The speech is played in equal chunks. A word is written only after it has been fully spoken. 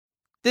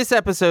This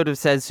episode of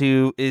Says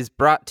Who is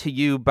brought to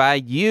you by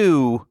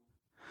you,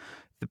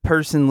 the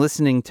person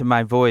listening to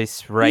my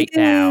voice right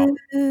now.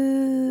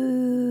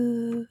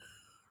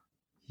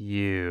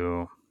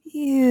 You.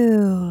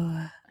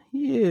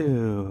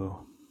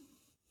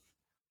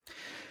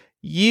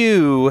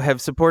 You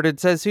have supported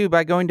Says Who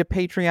by going to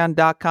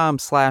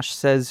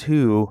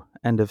patreon.com/sayswho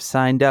and have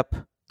signed up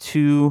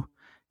to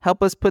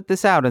help us put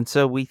this out. And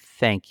so we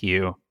thank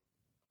you.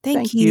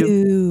 Thank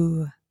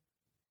you.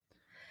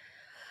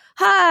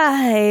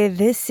 Hi,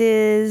 this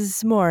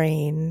is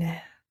Maureen.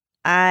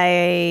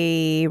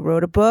 I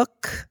wrote a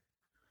book.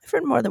 I've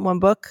written more than one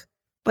book,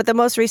 but the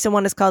most recent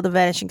one is called The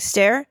Vanishing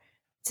Stair.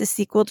 It's a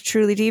sequel to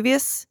Truly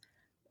Devious.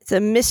 It's a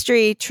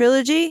mystery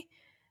trilogy,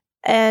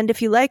 and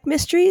if you like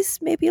mysteries,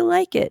 maybe you'll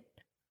like it.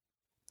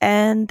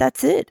 And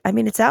that's it. I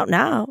mean, it's out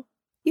now.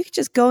 You could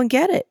just go and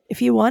get it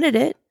if you wanted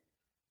it.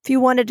 If you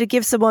wanted to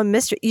give someone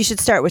mystery, you should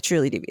start with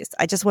Truly Devious.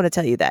 I just want to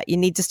tell you that. You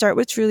need to start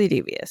with Truly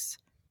Devious,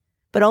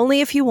 but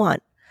only if you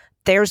want.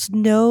 There's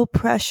no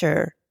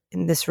pressure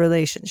in this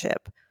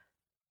relationship.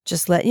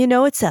 Just letting you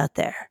know it's out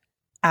there.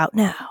 Out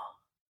now.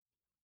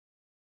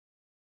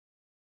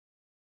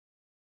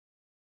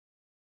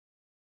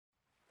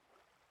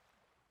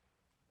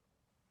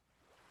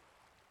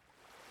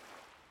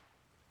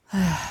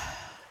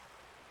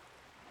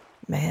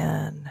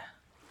 Man.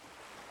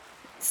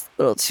 It's a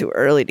little too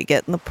early to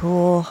get in the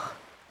pool.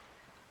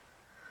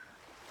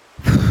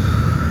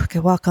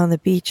 Could walk on the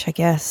beach, I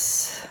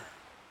guess.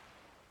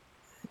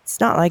 It's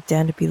not like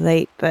Dan to be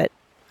late, but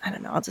I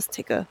don't know. I'll just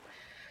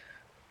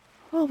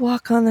I'll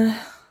walk on the...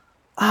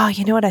 Oh,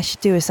 you know what I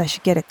should do is I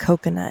should get a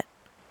coconut.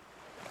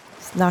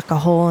 Just knock a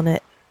hole in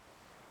it.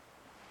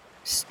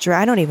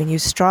 I don't even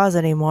use straws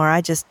anymore.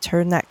 I just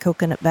turn that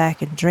coconut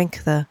back and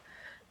drink the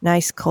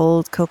nice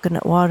cold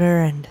coconut water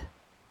and...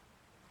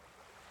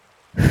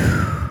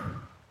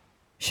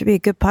 Should be a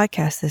good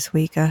podcast this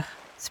week.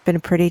 It's been a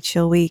pretty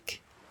chill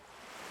week.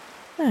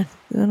 I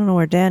don't know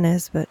where Dan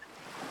is, but...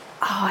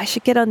 Oh, I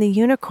should get on the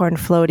unicorn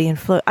floaty and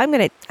float.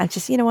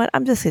 You know what?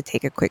 I'm just going to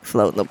take a quick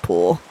float in the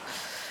pool.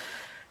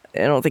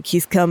 I don't think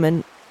he's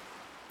coming.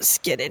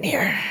 Just get in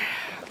here.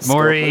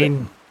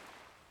 Maureen.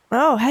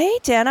 Oh, hey,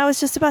 Dan. I was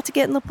just about to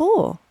get in the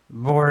pool.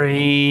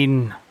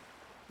 Maureen.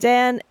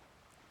 Dan,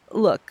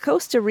 look,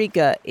 Costa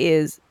Rica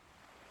is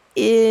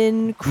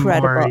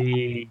incredible.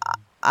 Maureen.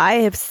 I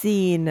have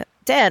seen...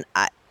 Dan,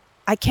 I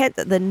can't...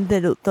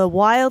 The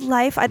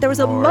wildlife... there was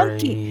a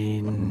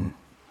monkey...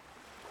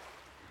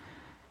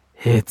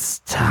 It's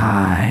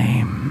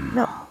time.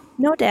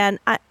 No, Dan.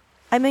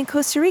 I'm in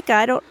Costa Rica.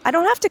 I don't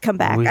have to come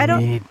back.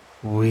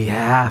 We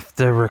have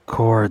to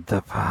record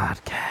the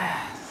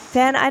podcast.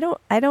 Dan, I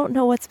don't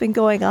know what's been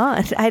going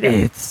on.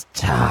 It's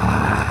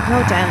time.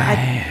 No,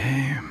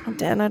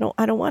 Dan. I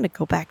don't want to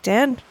go back,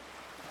 Dan.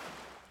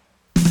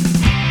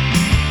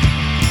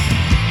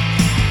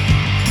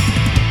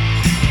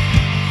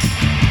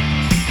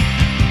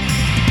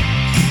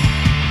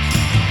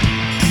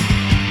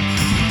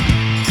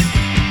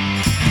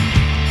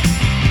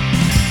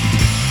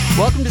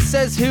 Welcome to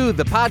Says Who,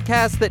 the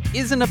podcast that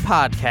isn't a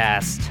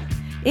podcast.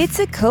 It's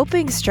a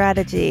coping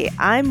strategy.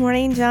 I'm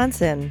Maureen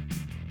Johnson.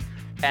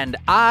 And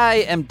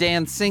I am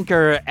Dan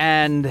Sinker,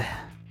 and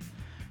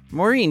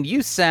Maureen,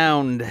 you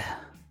sound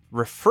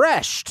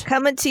refreshed.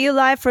 Coming to you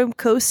live from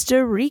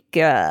Costa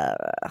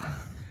Rica.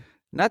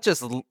 Not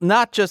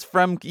just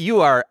from,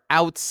 you are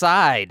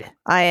outside.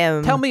 I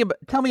am. Tell me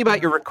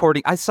about your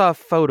recording. I saw a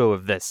photo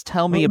of this.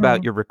 Tell me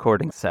about your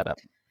recording setup.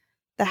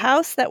 The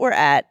house that we're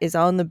at is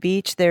on the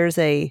beach. There's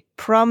a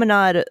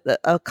promenade,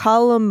 a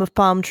column of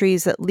palm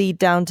trees that lead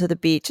down to the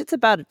beach. It's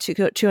about a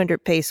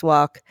 200 pace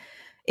walk.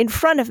 In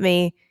front of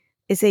me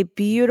is a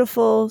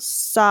beautiful,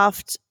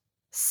 soft,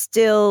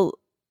 still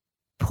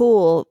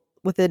pool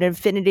with an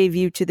infinity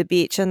view to the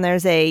beach. And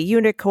there's a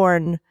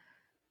unicorn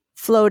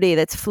floaty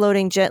that's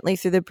floating gently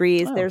through the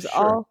breeze.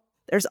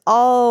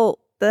 Oh,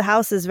 The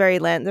house is very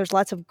land. There's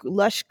lots of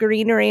lush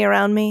greenery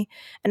around me.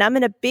 And I'm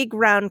in a big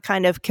round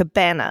kind of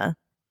cabana.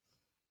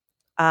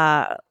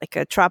 Like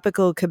a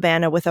tropical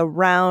cabana with a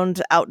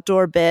round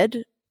outdoor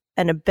bed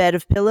and a bed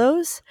of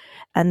pillows.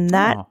 And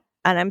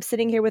I'm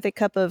sitting here with a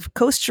cup of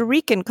Costa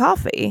Rican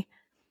coffee.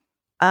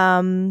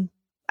 I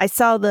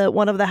saw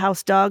one of the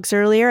house dogs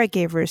earlier. I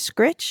gave her a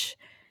scritch.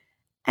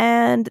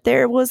 And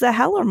there was a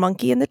howler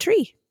monkey in the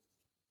tree.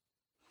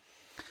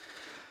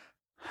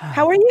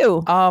 How are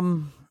you?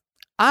 I'm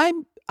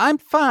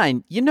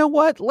fine. You know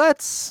what?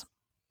 Let's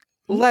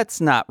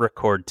not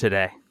record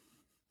today.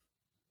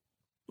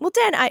 Well,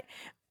 Dan,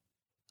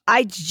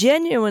 I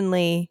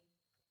genuinely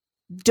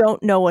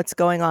don't know what's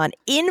going on.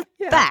 In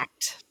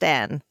fact,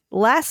 Dan,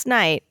 last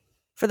night,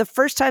 for the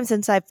first time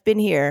since I've been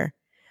here,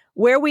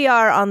 where we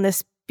are on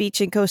this beach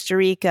in Costa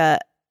Rica,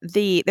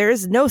 there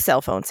is no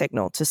cell phone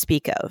signal to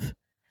speak of.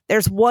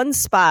 There's one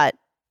spot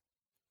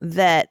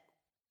that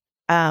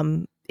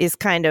is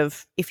kind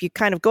of, if you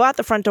kind of go out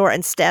the front door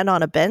and stand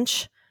on a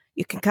bench,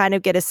 you can kind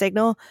of get a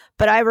signal.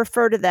 But I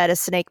refer to that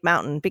as Snake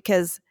Mountain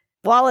because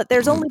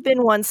there's only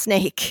been one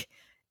snake,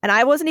 and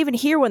I wasn't even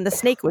here when the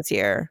snake was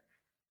here.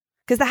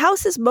 because the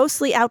house is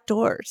mostly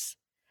outdoors.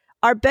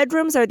 Our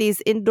bedrooms are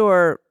these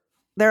indoor.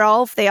 They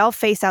all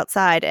face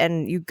outside,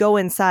 and you go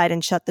inside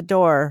and shut the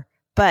door.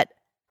 But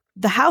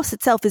the house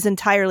itself is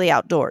entirely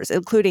outdoors,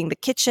 including the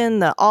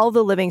kitchen, all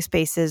the living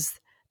spaces.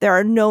 There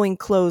are no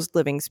enclosed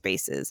living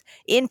spaces.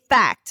 In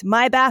fact,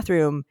 my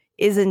bathroom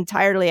is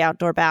entirely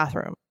outdoor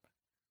bathroom.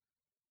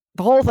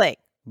 The whole thing.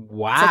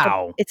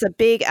 Wow. It's a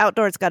big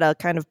outdoor. It's got a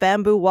kind of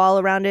bamboo wall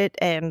around it,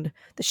 and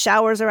the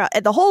showers are out.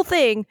 And the whole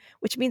thing,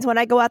 which means when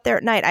I go out there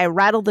at night, I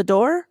rattle the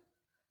door.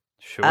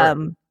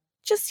 Sure.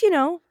 Just,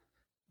 you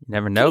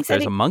never know if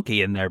there's a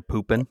monkey in there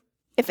pooping.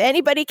 If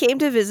anybody came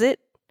to visit,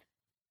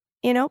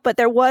 but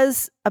there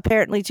was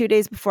apparently 2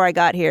 days before I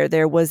got here,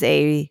 there was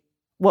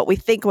what we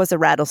think was a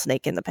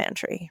rattlesnake in the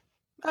pantry.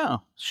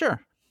 Oh,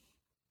 sure.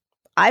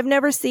 I've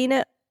never seen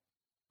it.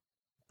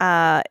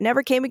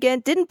 Never came again.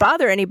 Didn't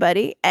bother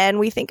anybody, and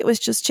we think it was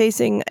just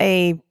chasing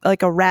a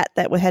rat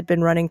that had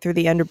been running through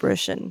the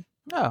underbrush. And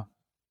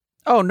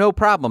oh, no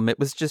problem. It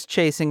was just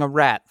chasing a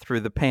rat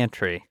through the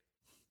pantry.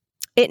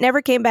 It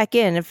never came back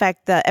in. In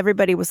fact,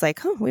 everybody was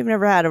like, "Oh, we've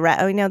never had a rat."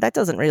 Oh, no, that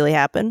doesn't really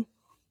happen.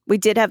 We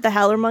did have the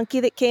howler monkey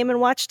that came and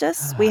watched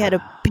us. We had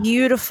a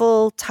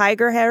beautiful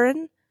tiger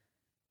heron.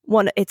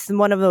 It's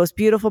one of those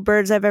beautiful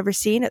birds I've ever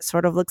seen. It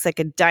sort of looks like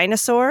a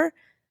dinosaur.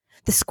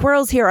 The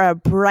squirrels here are a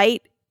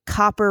bright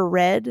copper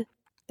red.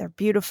 They're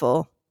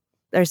beautiful.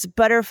 There's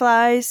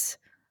butterflies,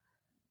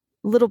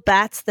 little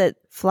bats that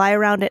fly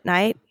around at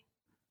night,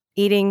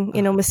 eating,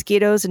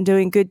 mosquitoes and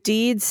doing good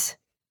deeds.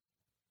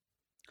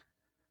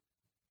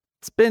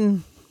 It's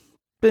been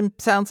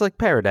sounds like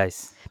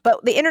paradise.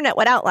 But the internet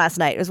went out last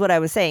night, is what I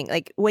was saying.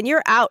 Like, when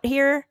you're out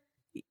here,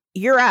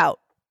 you're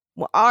out.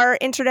 Our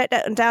internet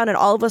down, and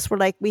all of us were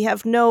like,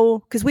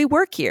 because we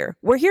work here.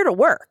 We're here to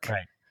work.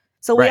 Right.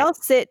 So we all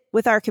sit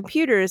with our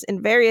computers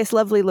in various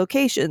lovely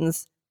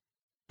locations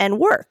and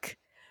work.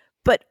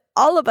 But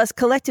all of us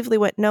collectively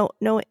went, no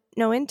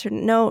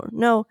internet,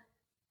 no.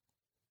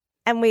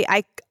 And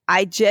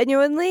I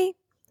genuinely,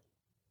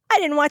 I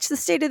didn't watch the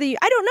State of the Union.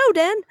 I don't know,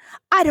 Dan.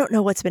 I don't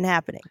know what's been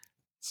happening.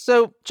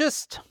 So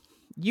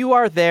you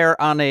are there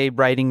on a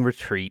writing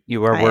retreat.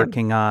 You are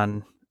working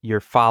on your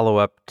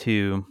follow-up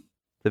to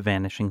The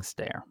Vanishing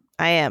Stair.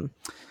 I am.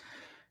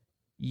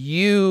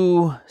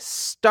 You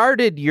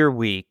started your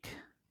week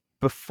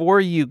before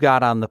you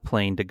got on the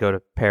plane to go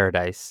to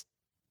Paradise,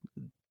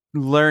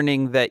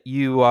 learning that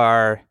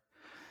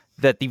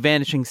that The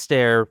Vanishing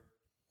Stair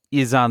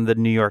is on the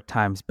New York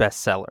Times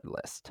bestseller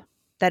list.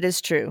 That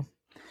is true.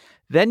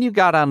 Then you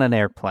got on an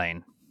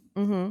airplane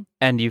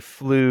and you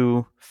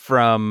flew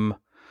from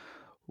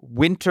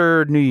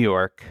winter New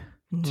York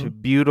to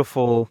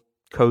beautiful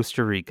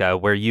Costa Rica,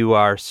 where you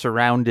are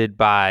surrounded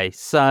by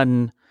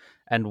sun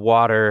and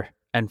water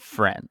and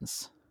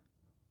friends.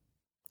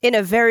 In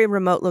a very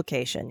remote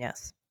location,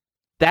 yes.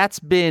 That's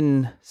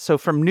been, so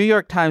from New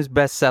York Times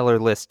bestseller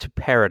list to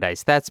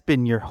Paradise, that's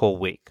been your whole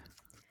week.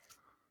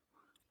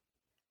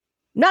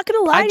 Not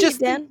going to lie to you,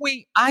 Dan.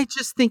 I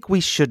just think we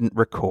shouldn't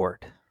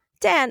record.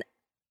 Dan,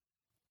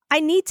 I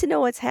need to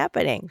know what's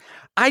happening.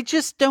 I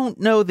just don't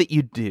know that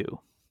you do.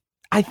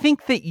 I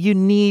think that you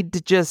need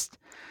to just,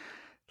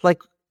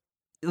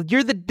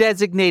 you're the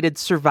designated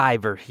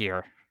survivor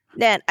here.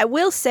 Dan, I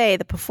will say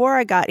that before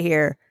I got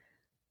here,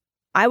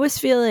 I was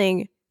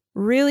feeling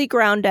really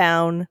ground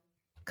down,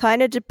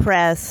 kind of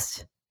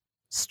depressed,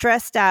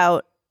 stressed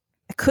out.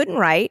 I couldn't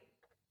write.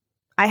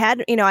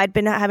 I'd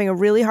been having a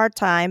really hard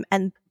time.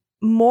 And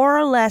more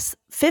or less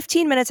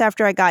 15 minutes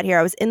after I got here,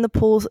 I was in the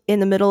pool in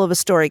the middle of a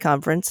story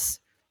conference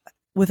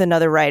with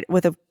another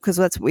because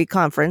that's what we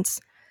conference.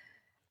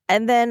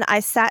 And then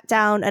I sat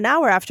down an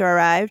hour after I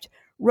arrived,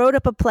 wrote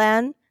up a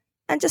plan,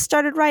 and just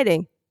started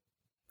writing.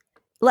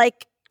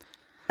 Like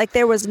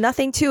there was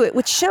nothing to it,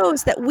 which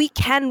shows that we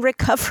can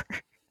recover.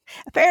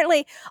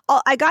 Apparently,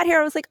 I got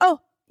here, I was like, oh,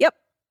 yep.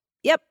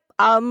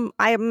 I'm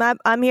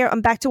here.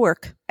 I'm back to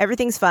work.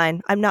 Everything's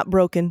fine. I'm not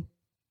broken.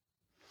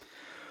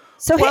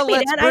 So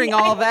let's bring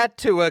all that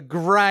to a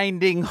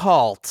grinding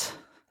halt.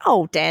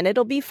 Oh, Dan,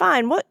 it'll be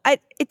fine.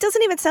 It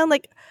doesn't even sound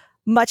like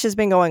much has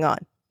been going on.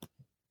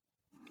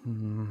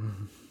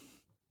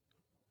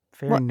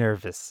 Very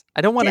nervous.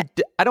 I don't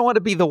want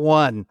to be the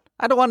one.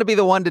 I don't want to be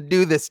the one to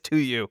do this to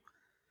you.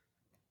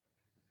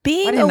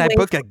 Why didn't I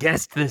book a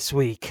guest this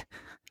week?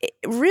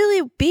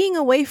 Really, being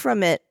away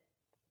from it,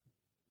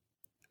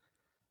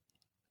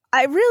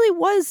 I really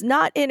was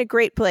not in a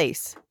great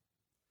place.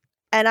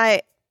 And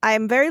I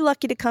am very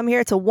lucky to come here.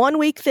 It's a 1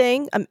 week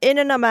thing. I'm in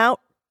and I'm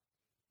out.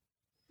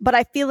 But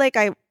I feel like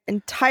I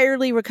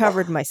entirely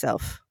recovered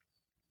myself.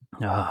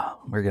 Oh,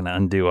 we're going to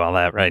undo all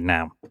that right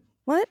now.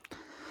 What?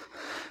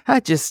 I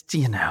just,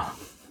 I've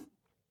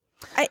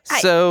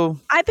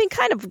been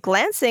kind of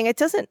glancing. I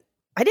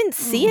didn't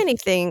see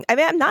anything. I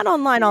mean, I'm not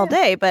online all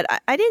day, but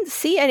I didn't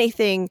see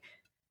anything.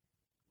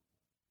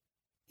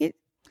 It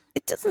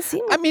doesn't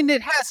seem like... I mean,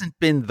 it hasn't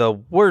been the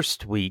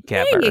worst week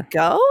ever. There you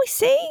go.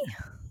 See?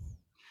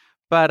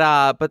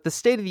 But the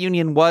State of the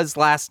Union was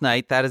last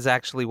night. That is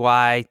actually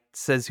why,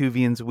 says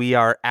Whovians, we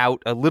are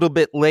out a little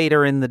bit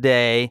later in the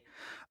day.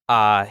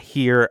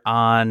 here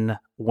on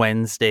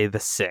Wednesday the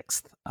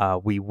 6th.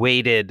 We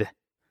waited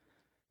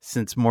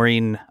since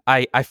Maureen,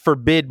 I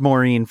forbid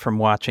Maureen from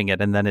watching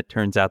it, and then it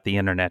turns out the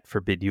internet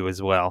forbid you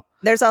as well.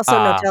 There's also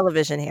no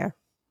television here.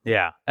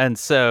 Yeah. And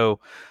so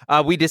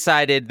we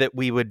decided that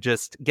we would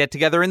just get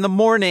together in the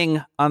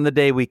morning on the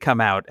day we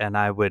come out, and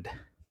I would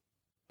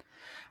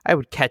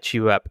catch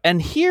you up.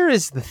 And here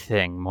is the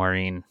thing,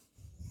 Maureen.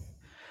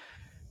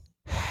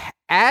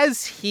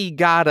 As he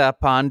got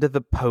up onto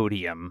the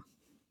podium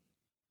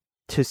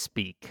to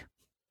speak,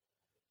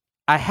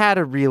 I had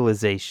a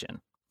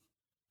realization.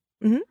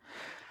 Mm-hmm.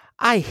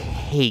 I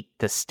hate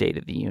the State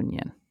of the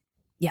Union.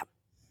 Yeah.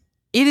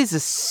 It is a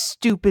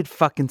stupid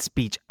fucking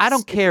speech. I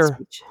don't care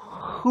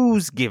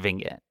who's giving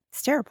it.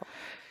 It's terrible.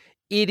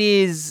 It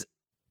is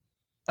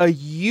a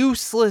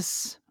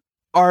useless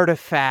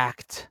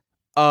artifact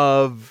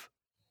of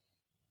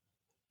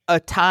a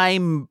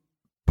time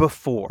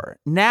before.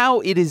 Now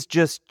it is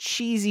just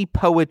cheesy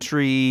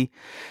poetry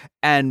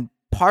and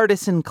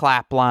partisan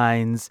clap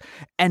lines,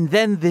 and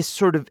then this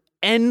sort of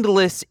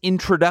endless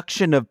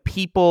introduction of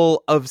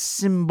people of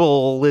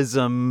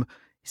symbolism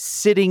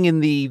sitting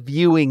in the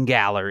viewing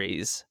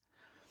galleries.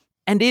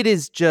 And it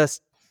is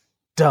just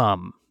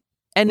dumb.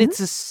 And it's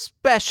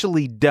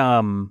especially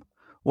dumb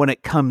when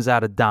it comes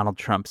out of Donald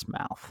Trump's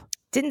mouth.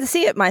 Didn't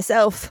see it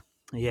myself.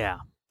 Yeah.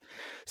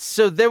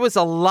 So there was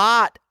a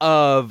lot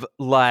of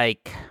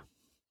like,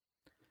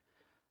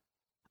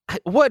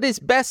 what is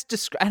best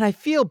described, and I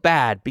feel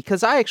bad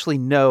because I actually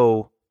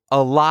know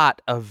a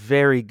lot of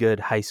very good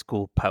high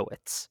school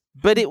poets,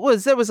 but there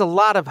was a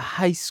lot of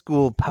high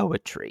school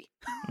poetry,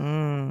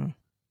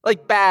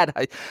 like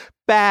bad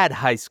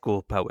high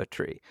school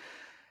poetry.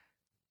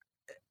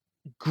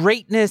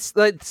 Greatness.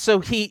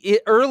 So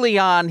early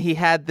on he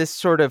had this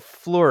sort of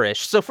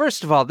flourish. So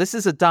first of all, this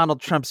is a Donald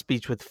Trump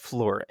speech with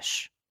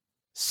flourish.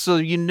 So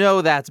you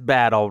know that's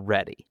bad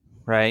already,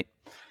 right?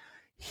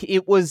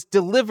 It was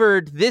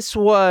delivered. This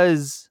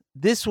was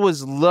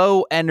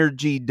low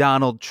energy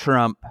Donald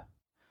Trump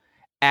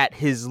at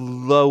his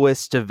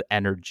lowest of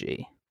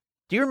energy.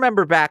 Do you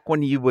remember back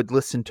when you would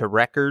listen to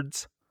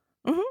records?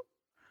 Mm-hmm.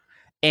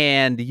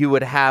 And you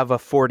would have a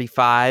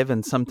 45,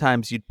 and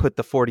sometimes you'd put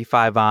the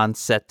 45 on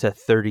set to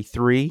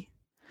 33.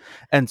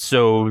 And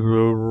so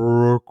the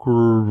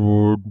record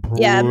would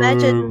play like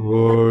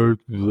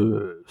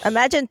this.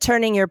 Imagine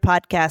turning your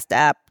podcast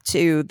app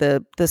to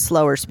the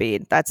slower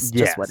speed. That's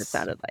just what it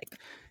sounded like.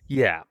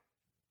 Yeah.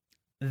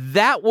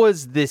 That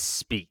was this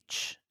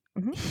speech.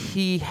 Mm-hmm.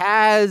 He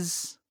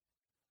has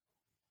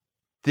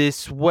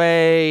this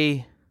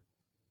way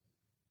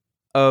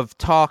of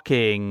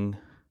talking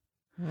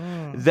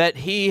that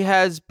he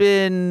has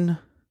been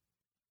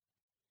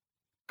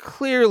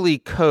clearly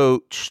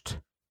coached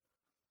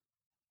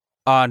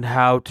on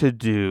how to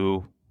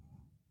do.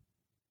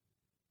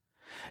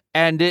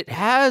 And it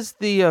has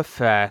the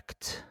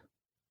effect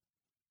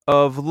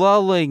of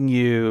lulling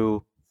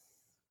you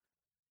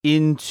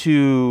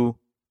into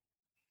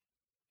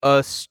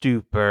a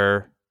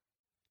stupor,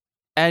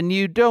 and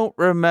you don't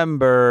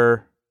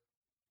remember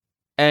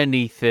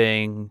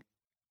anything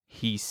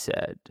he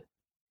said.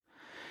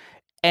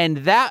 And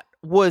that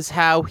was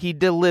how he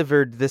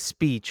delivered the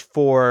speech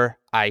for,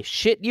 I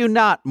shit you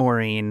not,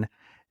 Maureen,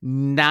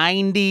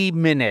 90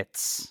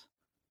 minutes.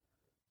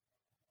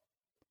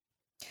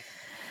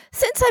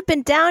 Since I've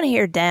been down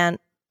here, Dan,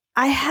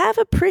 I have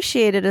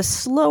appreciated a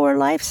slower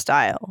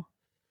lifestyle.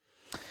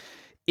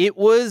 It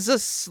was a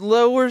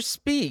slower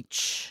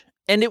speech,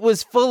 and it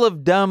was full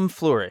of dumb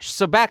flourish.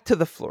 So back to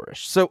the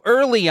flourish. So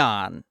early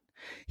on,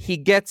 he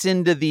gets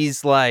into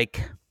these,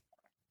 like,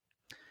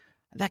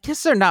 I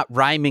guess they're not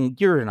rhyming.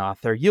 You're an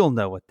author. You'll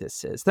know what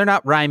this is. They're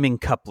not rhyming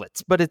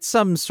couplets, but it's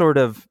some sort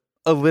of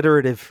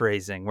alliterative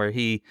phrasing where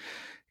he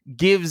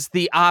gives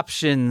the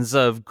options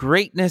of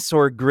greatness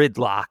or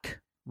gridlock,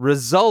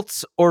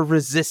 results or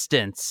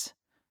resistance,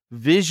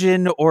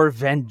 vision or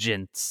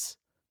vengeance.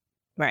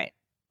 Right.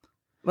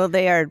 Well,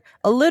 they are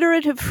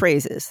alliterative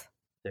phrases.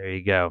 There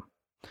you go.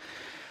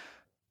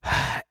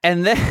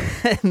 And then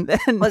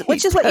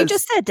which is what you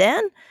just said,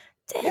 Dan.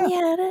 Dan, you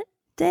had it.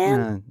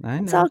 Dan,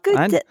 it's all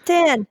good,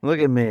 Dan. Look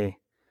at me.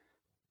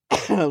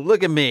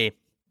 Look at me.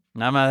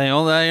 You're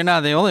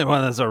not the only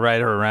one that's a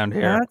writer around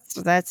here.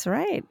 That's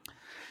right.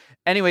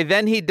 Anyway,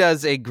 then he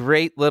does a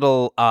great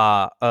little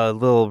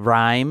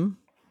rhyme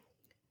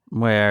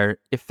where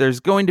if there's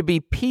going to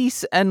be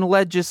peace and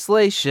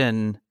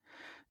legislation,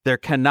 there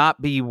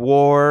cannot be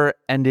war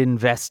and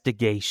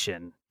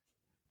investigation.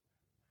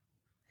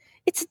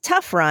 It's a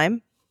tough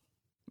rhyme.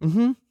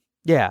 Mm-hmm.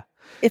 Yeah.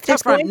 If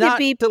there's going to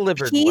be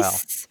delivered peace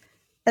well.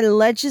 And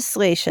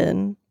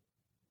legislation,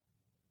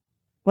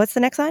 what's the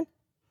next line?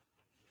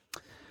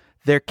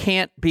 There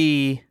can't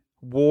be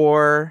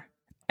war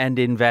and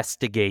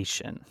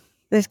investigation.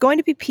 There's going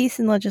to be peace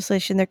and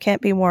legislation. There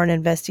can't be war and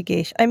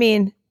investigation. I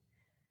mean,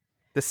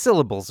 the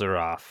syllables are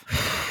off.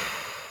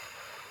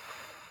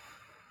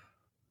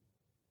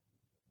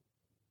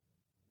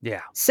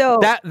 Yeah. So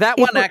that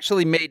one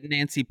actually made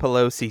Nancy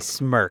Pelosi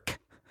smirk.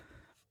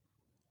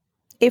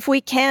 If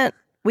we can't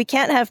We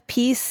can't have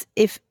peace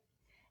if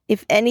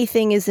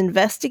anything is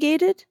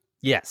investigated?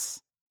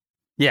 Yes.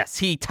 Yes,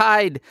 he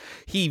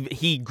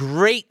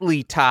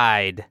greatly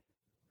tied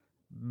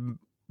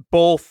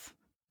both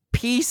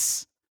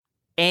peace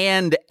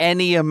and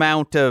any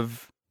amount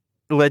of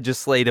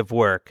legislative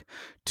work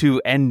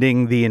to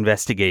ending the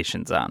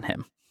investigations on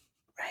him.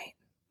 Right.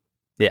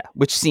 Yeah,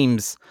 which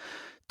seems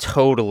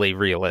totally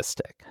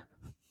realistic.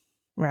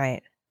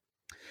 Right.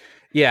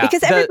 Yeah.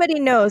 Because everybody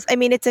knows, I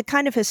mean, it's a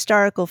kind of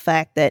historical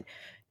fact that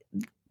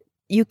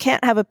you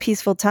can't have a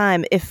peaceful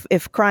time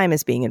if crime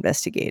is being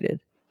investigated.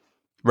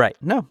 Right.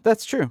 No,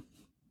 that's true.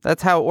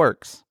 That's how it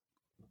works.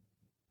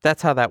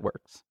 That's how that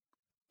works.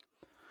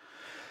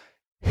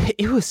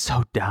 It was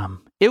so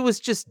dumb. It was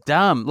just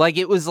dumb. Like,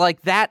 it was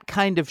like that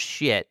kind of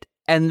shit.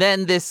 And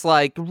then this,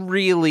 like,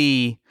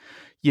 really,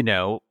 you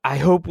know, I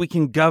hope we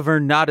can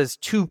govern not as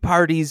two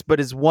parties, but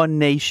as one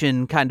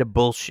nation kind of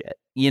bullshit,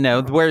 you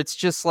know, where it's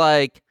just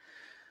like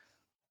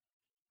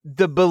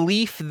the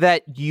belief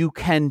that you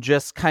can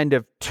just kind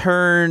of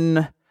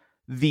turn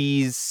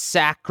these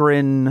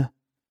saccharine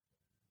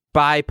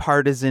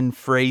bipartisan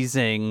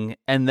phrasing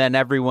and then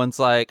everyone's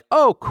like,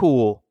 oh,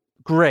 cool,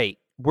 great,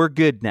 we're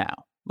good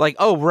now. Like,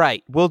 oh,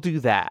 right, we'll do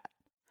that.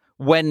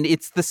 When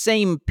it's the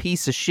same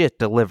piece of shit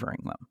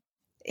delivering them.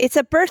 It's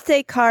a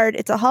birthday card.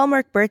 It's a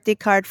Hallmark birthday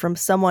card from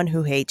someone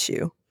who hates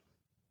you.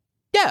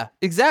 Yeah,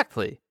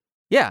 exactly.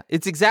 Yeah,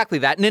 it's exactly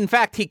that. And in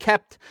fact, he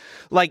kept,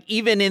 like,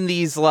 even in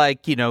these,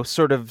 like, you know,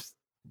 sort of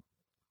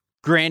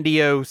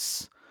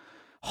grandiose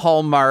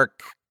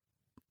Hallmark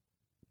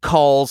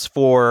calls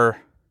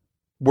for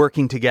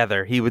working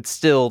together, he would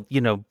still, you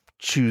know,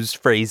 choose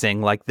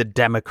phrasing like the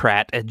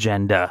Democrat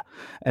agenda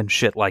and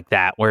shit like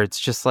that, where it's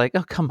just like,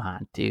 oh, come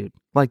on, dude.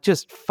 Like,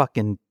 just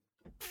fucking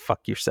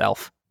fuck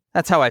yourself.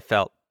 That's how I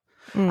felt.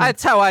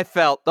 That's how I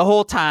felt the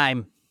whole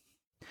time.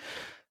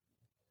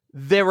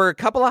 There were a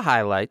couple of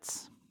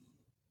highlights.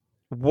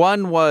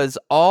 One was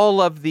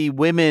all of the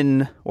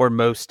women, or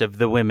most of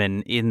the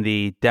women in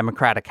the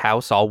Democratic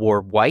House, all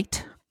wore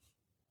white.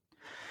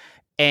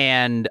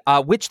 And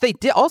which they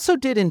also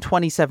did in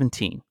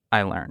 2017,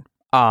 I learned.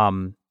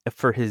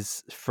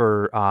 As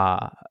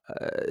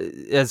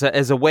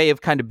a way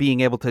of kind of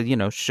being able to, you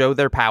know, show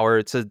their power.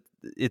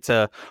 It's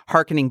a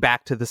hearkening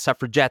back to the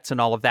suffragettes and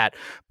all of that.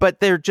 But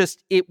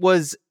it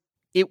was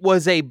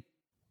a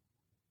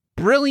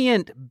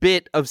brilliant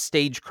bit of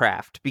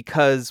stagecraft,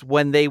 because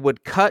when they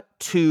would cut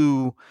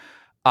to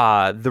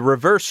the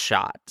reverse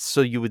shot,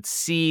 so you would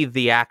see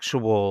the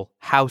actual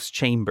House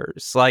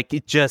chambers, like,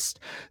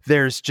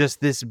 there's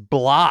just this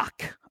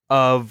block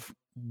of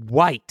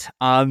white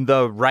on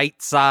the right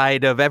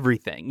side of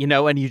everything, you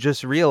know, and you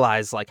just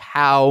realize, like,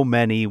 how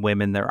many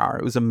women there are.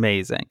 It was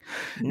amazing.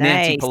 Nice.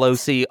 Nancy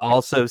Pelosi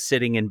also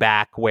sitting in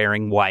back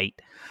wearing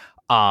white.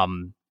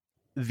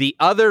 The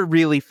other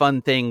really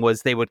fun thing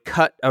was they would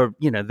cut, or,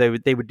 you know,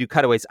 they would do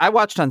cutaways. I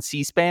watched on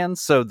C-SPAN,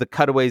 so the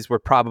cutaways were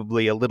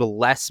probably a little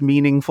less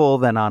meaningful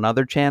than on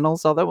other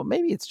channels, although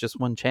maybe it's just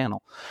one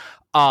channel,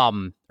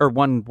 or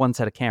one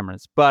set of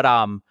cameras.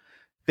 But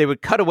they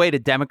would cut away to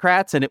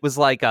Democrats, and it was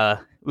like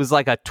a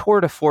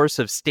tour de force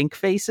of stink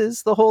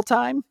faces the whole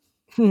time.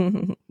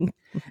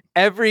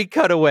 Every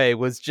cutaway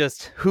was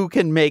just who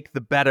can make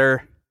the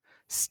better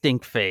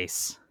stink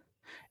face.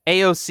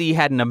 AOC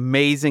had an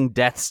amazing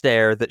death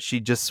stare that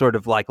she just sort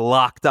of, like,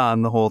 locked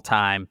on the whole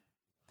time.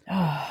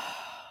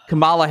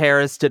 Kamala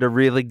Harris did a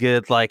really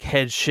good, like,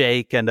 head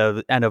shake and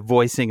a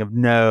voicing of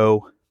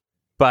no.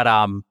 But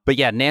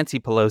yeah, Nancy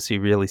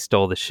Pelosi really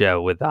stole the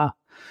show with a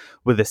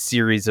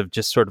series of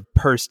just sort of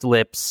pursed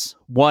lips,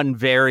 one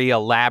very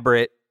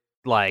elaborate,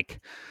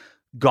 like,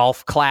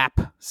 golf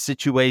clap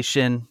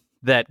situation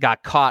that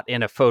got caught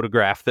in a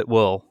photograph that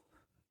will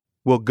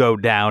go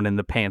down in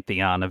the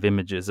pantheon of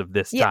images of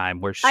this time,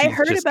 where she's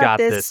just got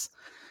this.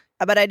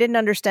 But I didn't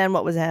understand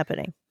what was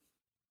happening.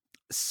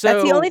 So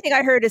that's the only thing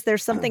I heard, is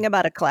there's something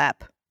about a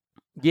clap.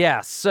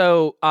 Yeah.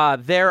 So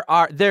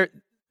another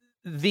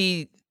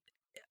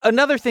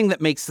thing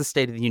that makes the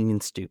State of the Union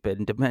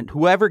stupid, and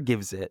whoever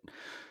gives it,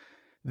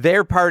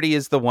 their party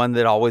is the one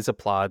that always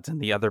applauds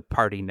and the other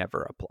party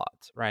never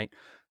applauds, right?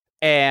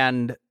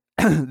 And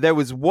there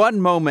was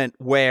one moment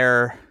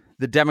where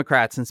the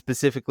Democrats, and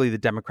specifically the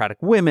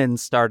Democratic women,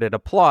 started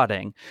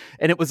applauding.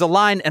 And it was a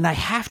line, and I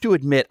have to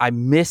admit, I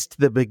missed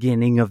the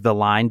beginning of the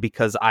line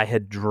because I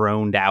had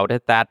droned out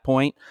at that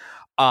point.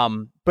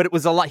 But it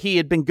was a lot. He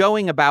had been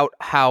going about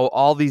how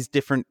all these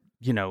different,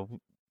 you know,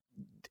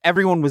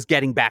 everyone was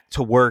getting back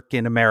to work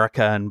in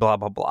America and blah,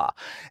 blah, blah.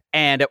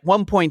 And at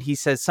one point he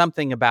says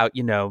something about,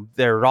 you know,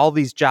 there are all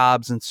these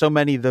jobs and so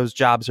many of those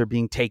jobs are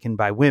being taken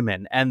by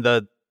women. And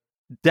the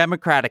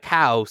Democratic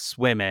House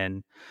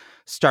women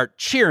start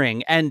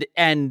cheering, and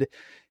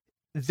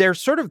they're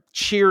sort of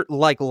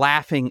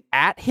laughing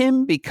at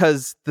him,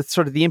 because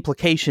the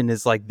implication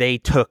is like they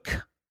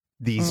took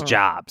these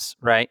jobs,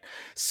 right?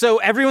 So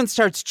everyone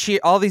starts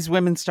all these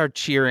women start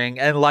cheering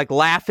and, like,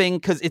 laughing,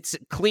 because it's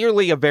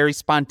clearly a very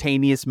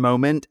spontaneous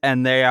moment,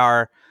 and they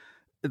are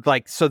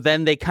like, so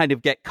then they kind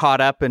of get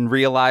caught up and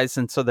realize,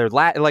 and so they're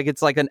like,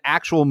 it's like an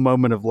actual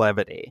moment of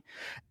levity.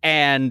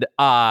 And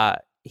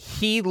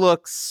he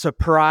looks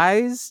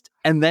surprised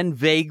and then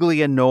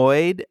vaguely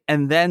annoyed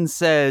and then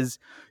says,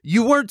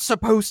 "You weren't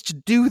supposed to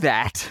do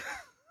that."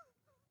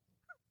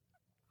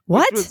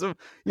 What?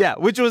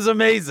 Which was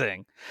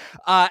amazing.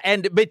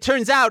 And it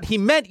turns out he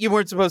meant you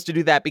weren't supposed to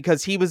do that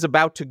because he was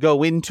about to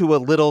go into a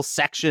little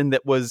section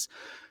that was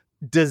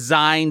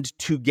designed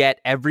to get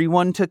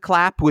everyone to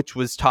clap, which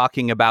was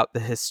talking about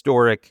the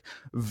historic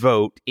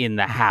vote in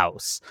the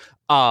House.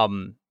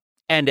 And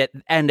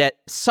at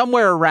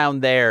somewhere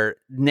around there,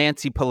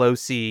 Nancy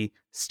Pelosi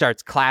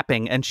starts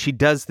clapping, and she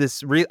does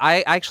this.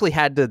 I actually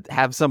had to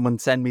have someone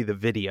send me the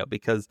video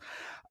because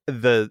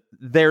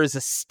there is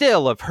a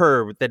still of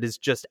her that is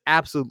just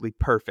absolutely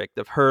perfect,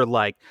 of her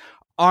like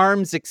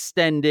arms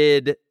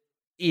extended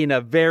in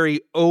a very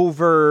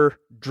over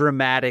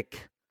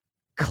dramatic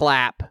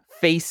clap,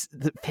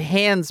 the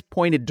hands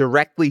pointed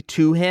directly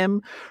to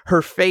him.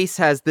 Her face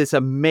has this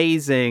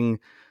amazing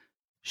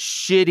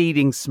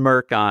shit-eating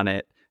smirk on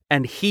it,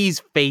 and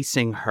he's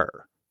facing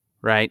her,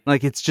 right?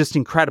 Like, it's just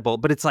incredible.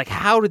 But it's like,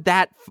 how did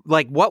that,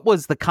 like, what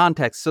was the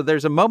context? So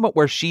there's a moment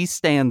where she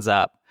stands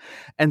up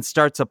and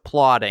starts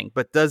applauding,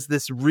 but does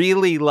this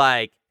really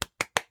like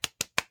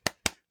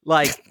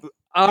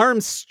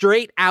arms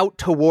straight out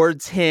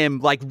towards him,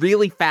 like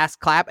really fast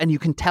clap, and you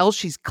can tell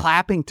she's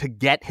clapping to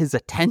get his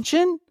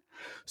attention.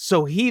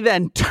 So he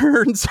then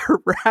turns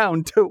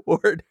around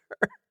toward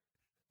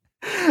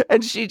her,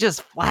 and she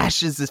just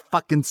flashes this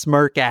fucking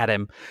smirk at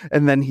him,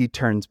 and then he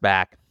turns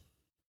back.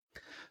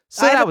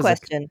 So I have a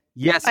question.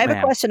 Yes, I have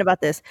a question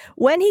about this.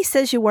 When he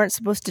says you weren't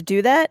supposed to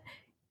do that,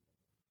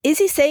 is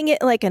he saying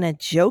it like in a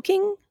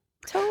joking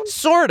tone?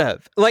 Sort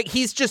of. Like,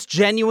 he's just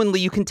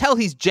genuinely, you can tell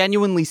he's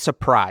genuinely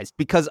surprised,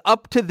 because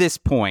up to this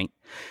point,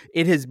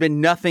 it has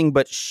been nothing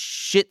but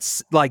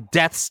shits, like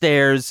death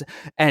stares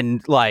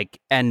and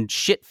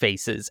shit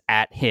faces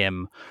at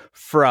him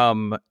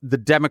from the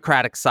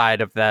Democratic side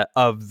of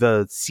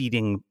the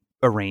seating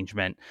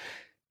arrangement.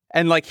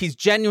 And like, he's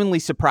genuinely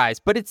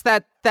surprised, but it's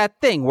that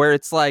thing where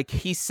it's like,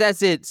 he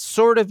says it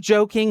sort of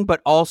joking,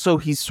 but also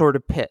he's sort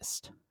of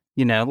pissed.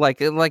 You know, like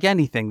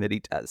anything that he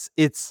does.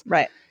 It's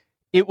right.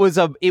 It was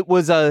an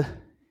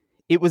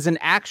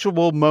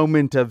actual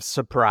moment of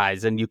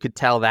surprise, and you could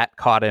tell that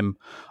caught him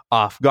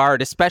off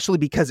guard, especially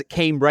because it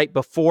came right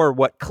before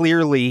what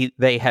clearly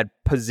they had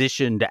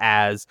positioned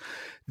as,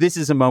 this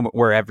is a moment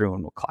where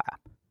everyone will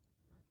clap.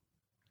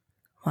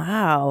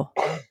 Wow.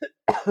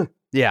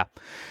 Yeah.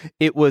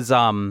 It was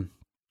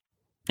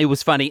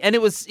funny, and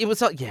it's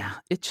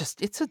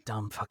a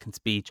dumb fucking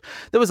speech.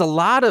 There was a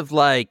lot of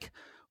like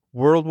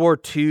World War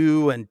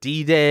II and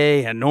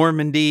D-Day and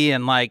Normandy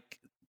and like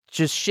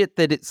just shit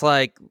that it's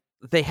like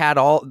they had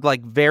all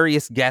like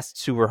various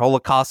guests who were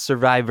Holocaust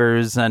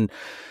survivors and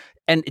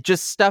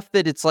just stuff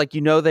that it's like,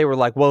 you know, they were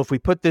like, well, if we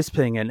put this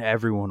thing in,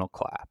 everyone will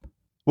clap.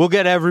 We'll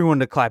get everyone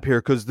to clap here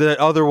because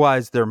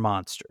otherwise they're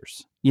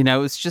monsters. You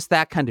know, it's just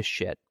that kind of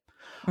shit.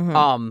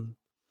 Mm-hmm.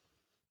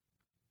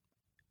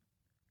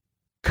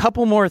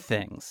 Couple more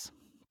things.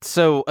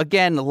 So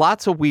again,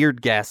 lots of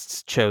weird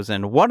guests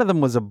chosen. One of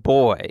them was a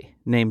boy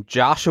named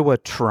Joshua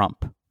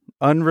Trump,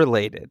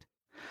 unrelated.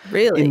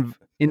 Really?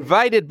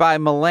 Invited by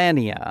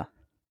Melania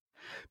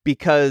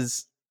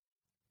because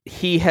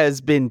he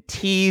has been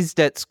teased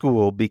at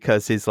school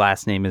because his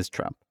last name is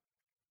Trump.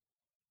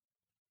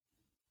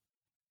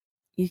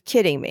 You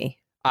kidding me?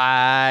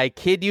 I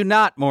kid you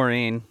not,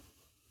 Maureen.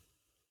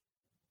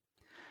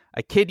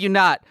 I kid you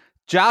not.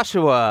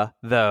 Joshua,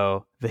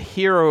 though, the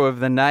hero of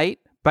the night,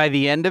 by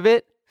the end of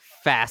it,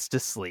 fast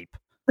asleep.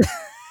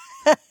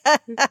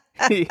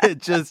 He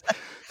had just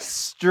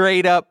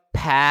straight up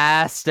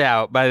passed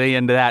out by the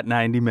end of that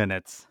 90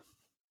 minutes.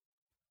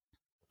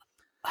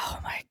 Oh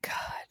my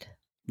God.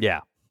 Yeah.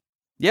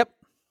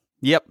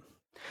 Yep.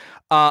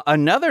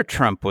 Another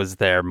Trump was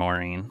there,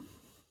 Maureen.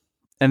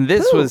 And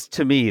this was,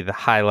 to me, the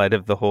highlight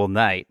of the whole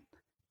night.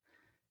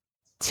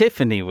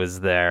 Tiffany was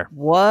there.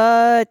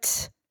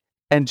 What?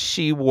 And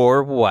she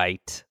wore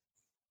white.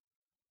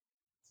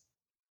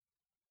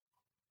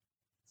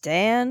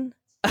 Dan?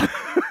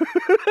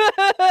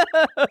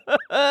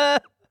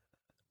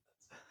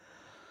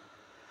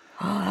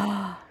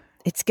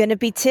 It's going to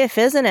be Tiff,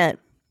 isn't it?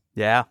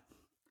 Yeah.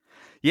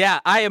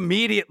 I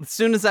immediately, as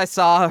soon as I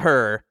saw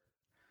her,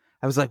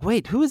 I was like,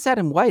 wait, who is that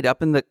in white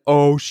up in the,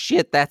 oh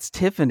shit, that's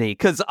Tiffany.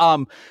 Because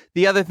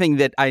the other thing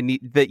that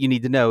you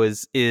need to know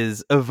is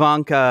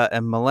Ivanka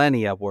and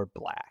Melania wore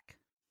black.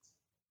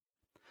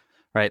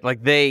 Right?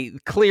 Like there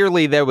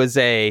was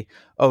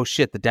oh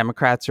shit, the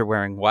Democrats are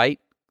wearing white.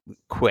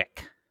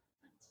 Quick.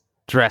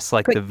 Dress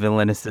like the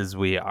villainesses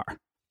we are.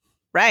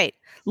 Right.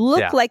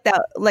 Look like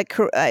that, like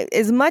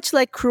as much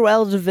like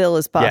Cruella de Vil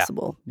as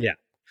possible.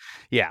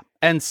 Yeah.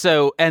 And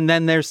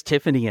then there's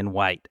Tiffany in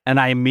white. And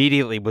I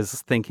immediately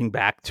was thinking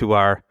back to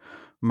our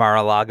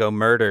Mar-a-Lago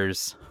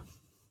murders.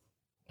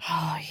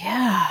 Oh,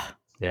 yeah.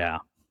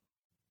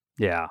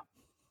 Yeah.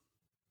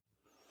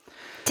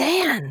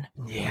 Dan.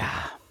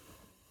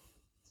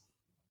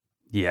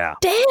 Yeah.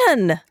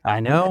 Dan! I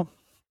know.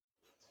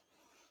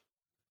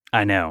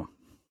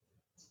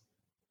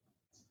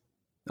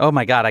 Oh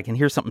my God, I can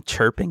hear something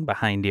chirping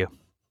behind you.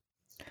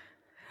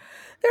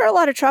 There are a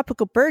lot of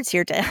tropical birds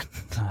here, Dan.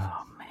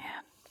 Oh,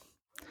 man.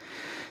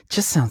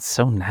 Just sounds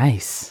so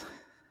nice.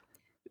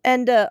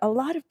 And a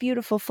lot of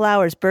beautiful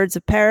flowers, birds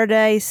of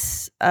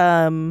paradise.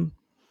 Look,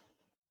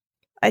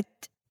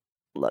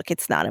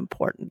 it's not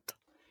important.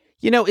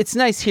 It's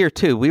nice here,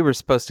 too. We were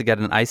supposed to get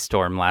an ice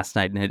storm last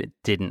night, and it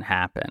didn't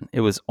happen. It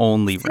was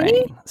only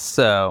rain.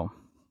 So...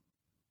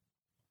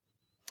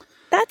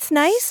 That's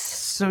nice.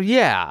 So,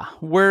 yeah,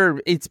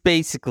 it's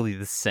basically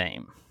the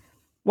same.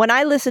 When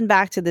I listen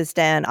back to this,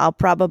 Dan, I'll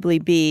probably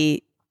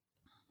be,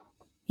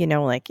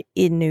 like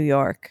in New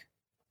York,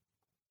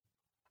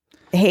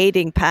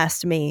 hating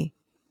past me.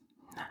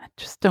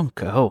 Just don't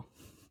go.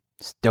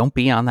 Just don't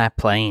be on that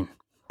plane.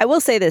 I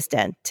will say this,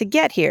 Dan. To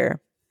get here,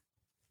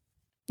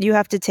 you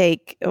have to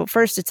take.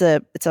 First, it's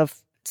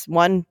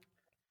one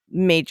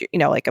major,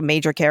 like a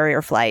major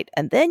carrier flight,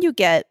 and then you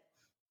get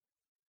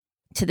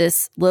to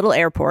this little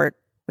airport,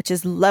 which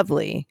is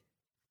lovely,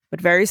 but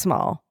very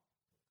small,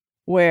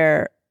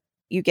 where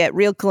you get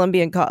real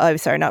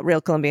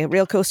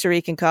real Costa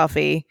Rican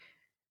coffee.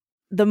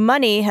 The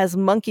money has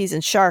monkeys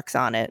and sharks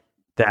on it.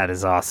 That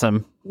is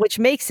awesome. Which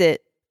makes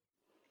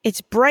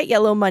it's bright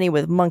yellow money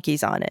with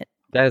monkeys on it.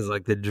 That is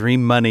like the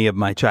dream money of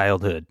my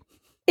childhood.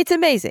 It's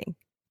amazing.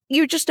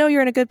 You just know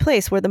you're in a good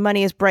place where the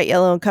money is bright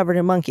yellow and covered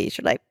in monkeys.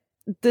 You're like,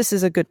 this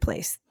is a good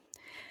place.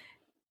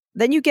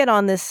 Then you get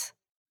on this,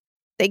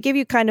 they give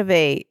you kind of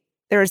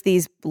there's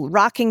these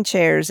rocking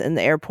chairs in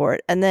the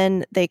airport, and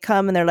then they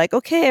come and they're like,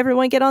 okay,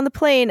 everyone get on the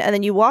plane. And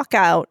then you walk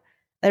out,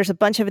 there's a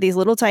bunch of these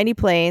little tiny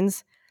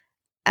planes,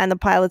 and the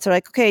pilots are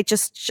like, okay,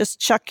 just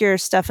chuck your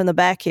stuff in the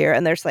back here.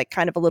 And there's like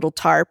kind of a little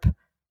tarp.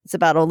 It's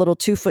about a little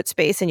 2-foot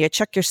space, and you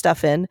chuck your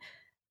stuff in,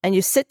 and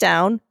you sit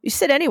down. You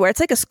sit anywhere. It's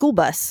like a school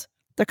bus.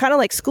 They're kind of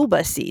like school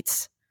bus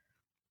seats.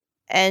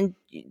 And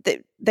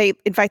they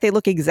in fact, they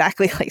look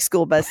exactly like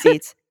school bus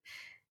seats.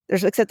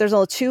 Except there's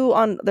only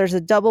there's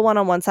a double one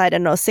on one side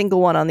and a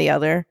single one on the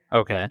other.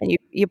 Okay. And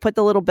you put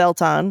the little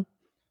belt on,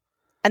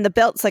 and the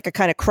belt's like a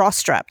kind of cross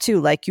strap too,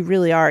 like you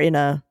really are in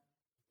a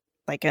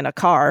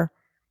car.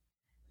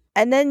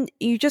 And then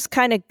you just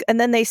kind of, and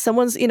then they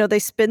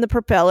spin the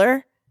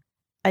propeller,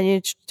 and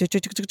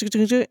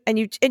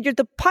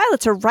the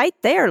pilots are right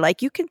there,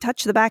 like you can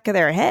touch the back of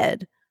their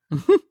head.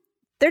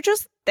 They're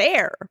just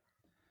there,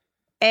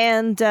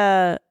 and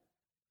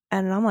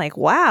I'm like,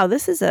 wow,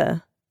 this is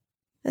a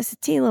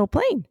teeny little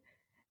plane.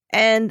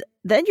 And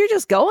then you're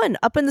just going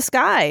up in the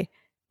sky,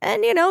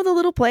 and the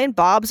little plane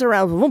bobs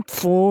around,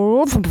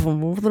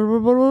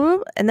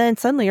 and then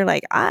suddenly you're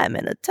like, I'm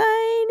in a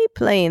tiny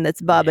plane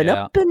that's bobbing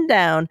up and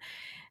down.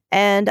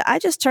 And I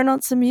just turned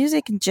on some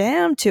music and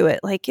jammed to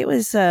it. Like it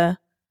was I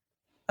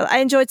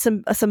enjoyed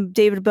some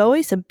David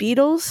Bowie, some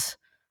Beatles,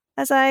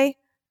 it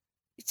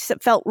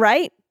felt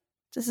right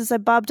just as I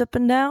bobbed up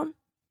and down.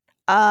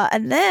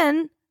 And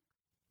then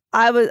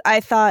I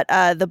thought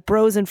the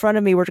bros in front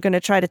of me were going to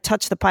try to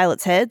touch the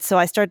pilot's head, so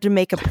I started to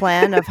make a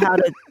plan of how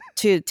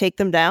to take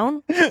them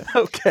down.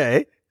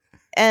 Okay.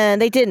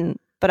 And they didn't,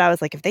 but I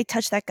was like, if they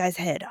touch that guy's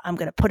head, I'm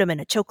going to put him in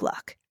a choke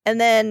lock. And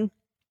then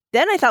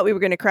I thought we were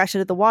going to crash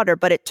into the water,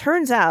 but it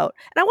turns out,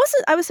 and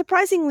I was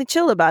surprisingly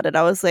chill about it.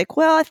 I was like,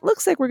 well, it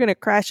looks like we're going to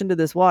crash into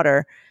this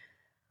water.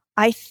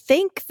 I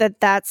think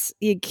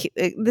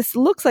this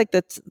looks like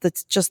that's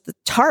just the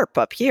tarp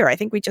up here. I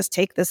think we just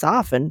take this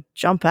off and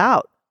jump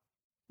out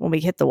when we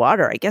hit the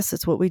water. I guess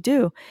that's what we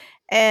do.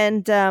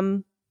 And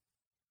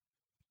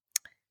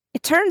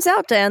it turns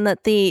out, Dan,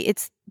 that the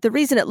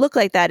reason it looked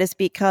like that is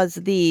because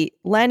the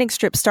landing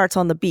strip starts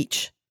on the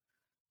beach.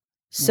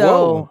 So,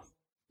 whoa.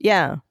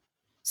 Yeah.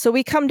 So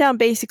we come down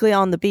basically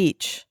on the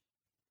beach,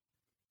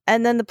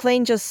 and then the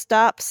plane just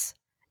stops,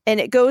 and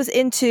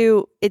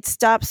it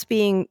stops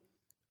being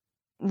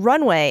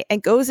runway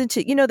and goes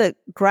into, the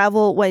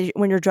gravel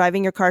when you're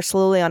driving your car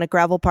slowly on a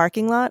gravel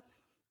parking lot.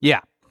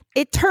 Yeah.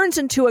 It turns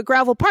into a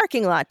gravel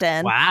parking lot,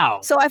 Dan. Wow.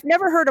 So I've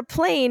never heard a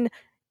plane.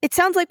 It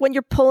sounds like when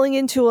you're pulling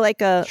into like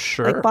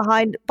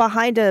behind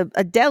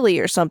a deli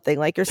or something,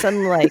 like you're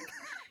suddenly like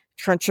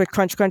crunch,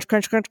 crunch, crunch,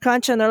 crunch, crunch,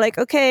 crunch. And they're like,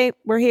 okay,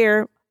 we're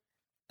here.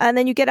 And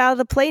then you get out of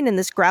the plane in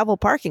this gravel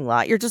parking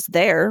lot. You're just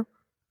there.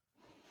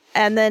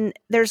 And then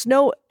there's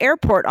no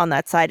airport on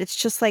that side. It's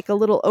just like a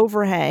little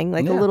overhang,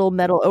 like a little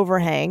metal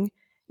overhang.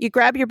 You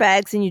grab your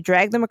bags and you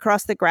drag them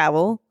across the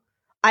gravel.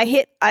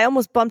 I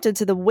almost bumped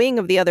into the wing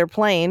of the other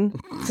plane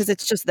because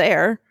it's just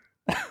there.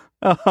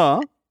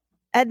 Uh-huh.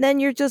 And then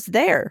you're just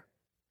there.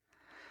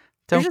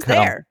 Don't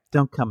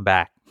come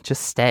back.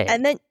 Just stay.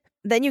 And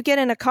then you get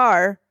in a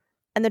car,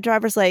 and the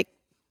driver's like,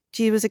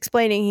 he was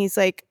explaining, he's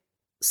like,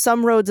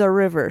 some roads are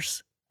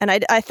rivers. And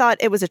I thought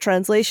it was a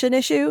translation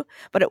issue,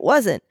 but it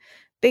wasn't,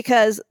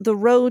 because the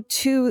road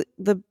to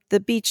the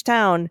beach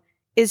town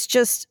is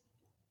just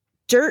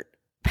dirt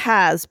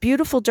paths,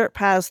 beautiful dirt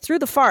paths through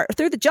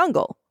the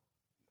jungle.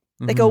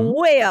 Like a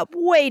way up,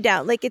 way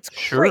down. Like it's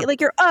great. Like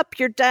you're up,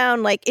 you're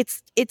down. Like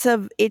it's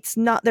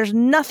not, there's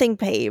nothing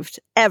paved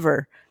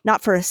ever,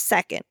 not for a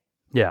second.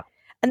 Yeah.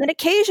 And then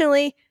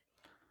occasionally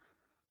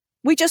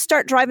we just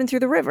start driving through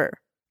the river.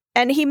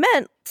 And he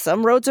meant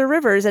some roads are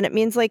rivers, and it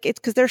means like it's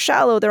because they're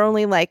shallow. They're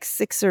only like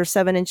 6 or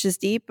 7 inches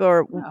deep,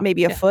 or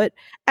maybe a foot.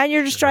 And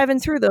you're just driving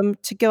through them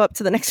to go up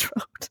to the next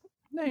road.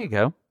 There you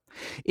go.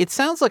 It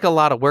sounds like a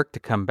lot of work to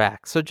come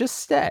back. So just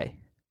stay.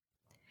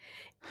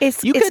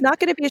 It's not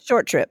going to be a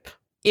short trip.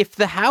 If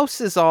the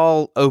house is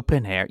all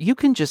open air, you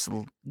can just,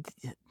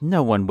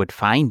 no one would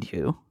find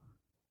you.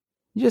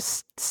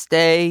 Just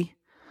stay,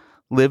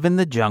 live in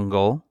the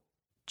jungle,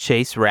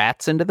 chase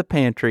rats into the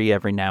pantry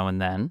every now and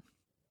then.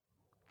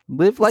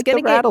 Live like a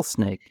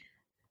rattlesnake.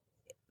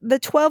 The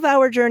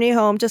 12-hour journey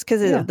home, just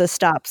because of the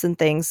stops and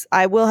things,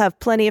 I will have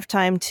plenty of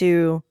time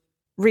to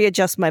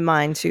readjust my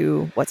mind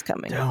to what's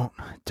coming.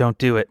 Don't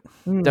do it.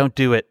 Don't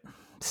do it.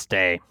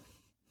 Stay.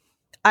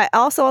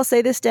 I'll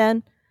say this,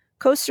 Dan.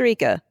 Costa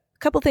Rica, a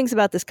couple things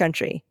about this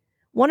country.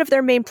 One of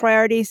their main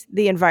priorities,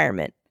 the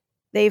environment.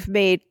 They've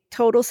made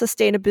total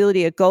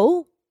sustainability a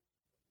goal.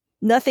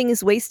 Nothing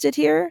is wasted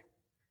here.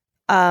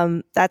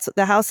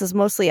 The house is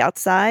mostly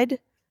outside.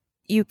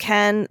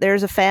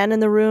 There's a fan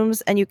in the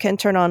rooms, and you can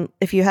turn on,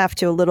 if you have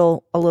to, a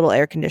little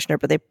air conditioner,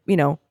 but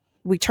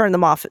we turn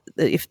them off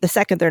if the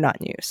second they're not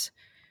in use.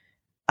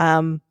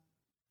 The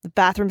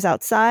bathroom's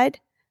outside.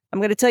 I'm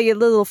going to tell you a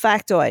little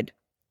factoid.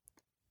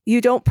 You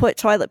don't put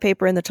toilet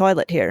paper in the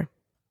toilet here.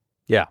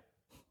 Yeah.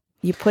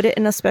 You put it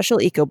in a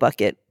special eco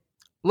bucket.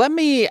 Let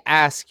me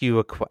ask you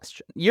a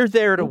question. You're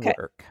there to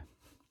work.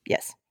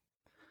 Yes.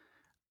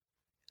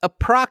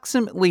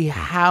 Approximately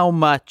how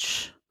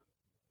much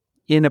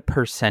in a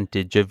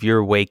percentage of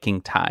your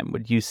waking time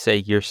would you say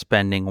you're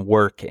spending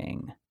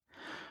working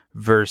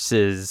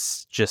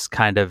versus just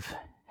kind of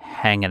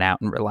hanging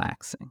out and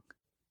relaxing?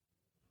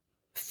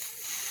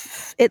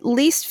 At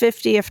least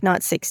 50, if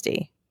not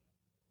 60.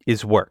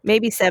 Is work.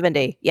 Maybe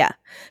 70, yeah.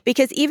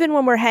 Because even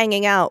when we're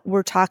hanging out,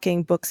 we're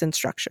talking books and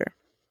structure.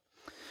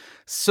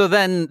 So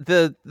then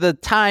the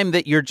time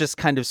that you're just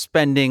kind of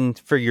spending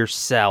for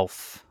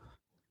yourself,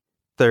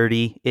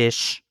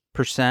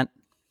 30-ish%?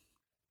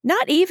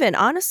 Not even.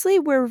 Honestly,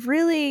 we're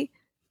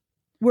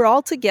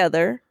all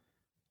together.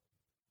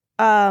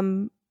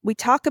 We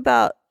talk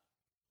about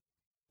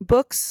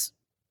books,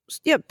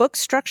 book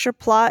structure,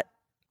 plot,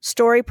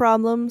 story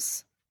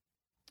problems.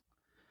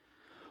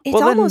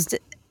 It's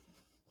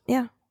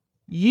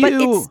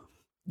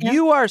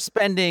you are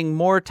spending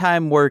more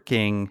time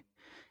working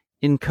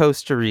in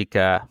Costa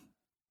Rica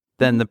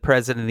than the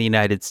President of the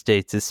United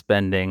States is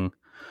spending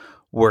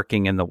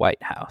working in the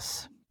White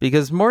House.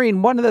 Because,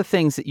 Maureen, one of the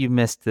things that you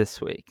missed this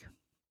week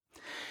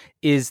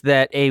is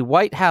that a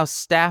White House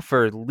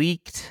staffer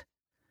leaked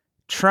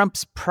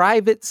Trump's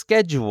private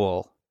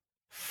schedule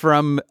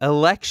from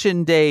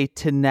Election Day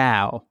to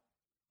now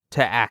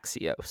to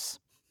Axios.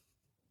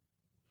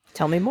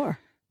 Tell me more.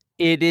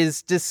 It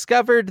is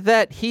discovered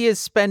that he is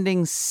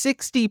spending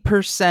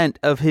 60%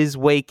 of his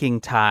waking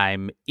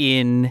time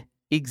in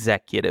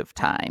executive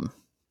time.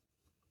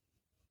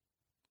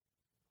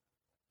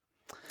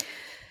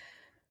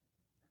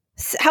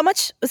 How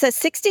much was that?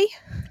 60?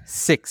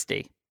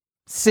 60.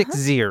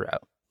 60.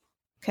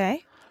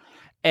 Okay.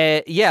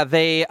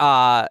 They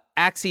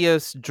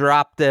Axios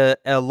dropped a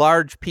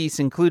large piece,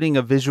 including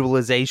a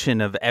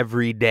visualization of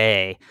every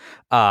day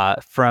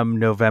from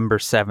November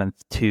 7th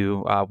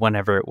to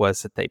whenever it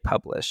was that they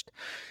published.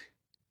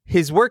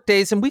 His work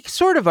days, and we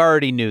sort of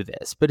already knew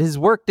this, but his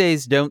work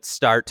days don't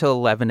start till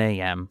 11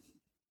 a.m.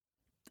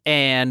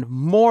 And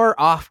more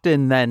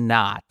often than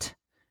not,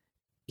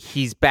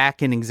 he's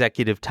back in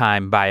executive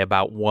time by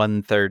about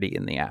 1:30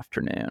 in the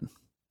afternoon,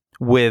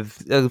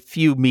 with a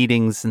few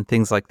meetings and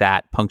things like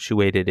that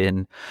punctuated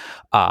in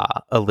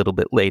a little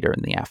bit later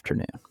in the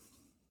afternoon.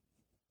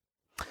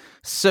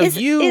 So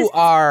you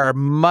are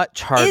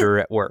much harder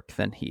at work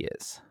than he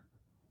is.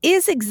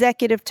 Is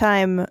executive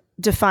time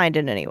defined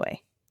in any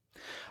way?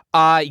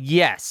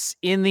 Yes.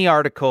 In the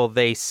article,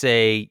 they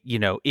say,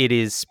 it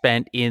is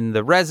spent in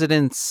the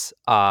residence,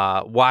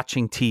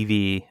 watching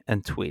TV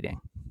and tweeting.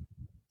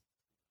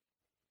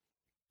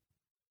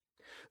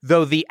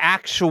 Though the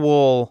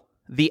actual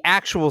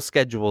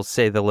schedules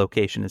say the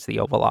location is the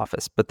Oval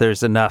Office, but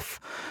there's enough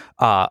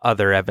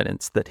other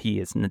evidence that he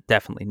is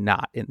definitely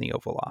not in the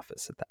Oval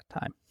Office at that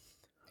time.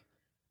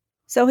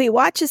 So he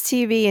watches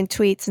TV and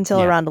tweets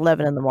until around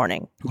 11 in the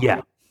morning.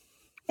 Yeah.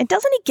 And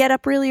doesn't he get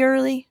up really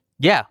early?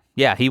 Yeah.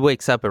 He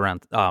wakes up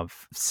around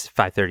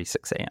 5:30,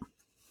 6 a.m.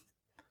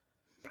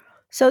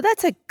 So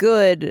that's a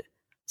good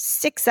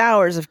 6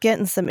 hours of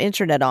getting some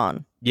internet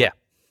on. Yeah.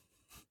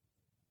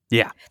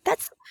 Yeah. What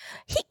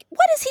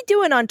is he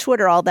doing on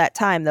Twitter all that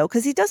time, though?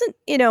 Because he doesn't,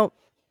 he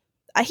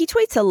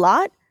tweets a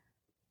lot,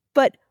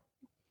 but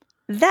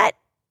that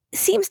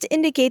seems to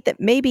indicate that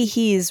maybe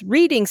he's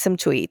reading some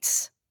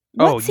tweets.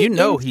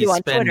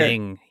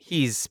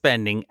 He's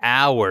spending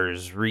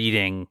hours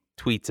reading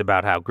tweets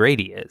about how great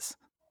he is.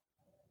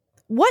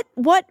 But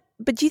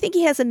do you think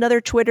he has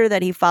another Twitter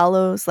that he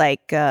follows?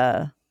 Like,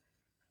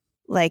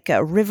 like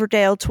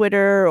Riverdale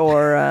Twitter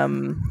or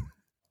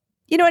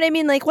you know what I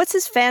mean? Like, what's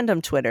his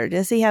fandom Twitter?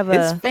 Does he have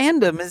his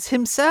fandom is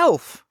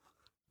himself.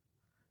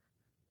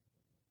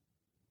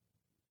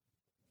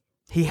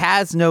 He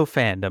has no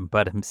fandom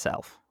but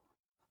himself.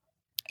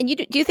 And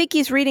do you think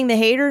he's reading the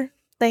hater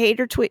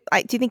tweet?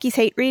 Do you think he's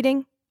hate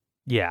reading?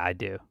 Yeah, I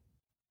do.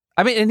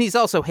 I mean, and he's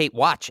also hate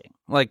watching.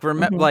 Like,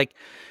 like,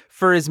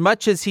 for as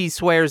much as he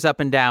swears up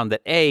and down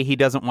that A, he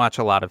doesn't watch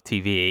a lot of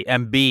TV,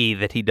 and B,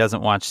 that he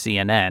doesn't watch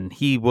CNN,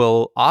 he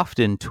will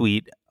often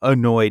tweet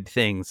annoyed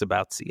things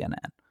about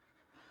CNN.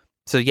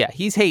 So yeah,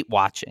 he's hate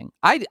watching.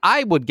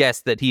 I would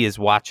guess that he is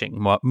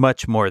watching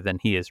much more than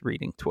he is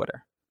reading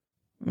Twitter.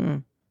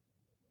 Mm.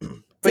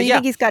 So you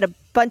think he's got a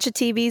bunch of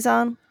TVs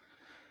on?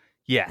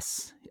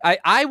 Yes.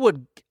 I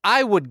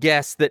would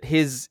guess that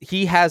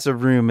he has a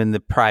room in the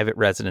private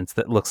residence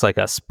that looks like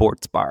a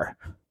sports bar.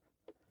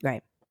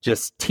 Right.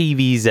 Just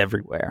TVs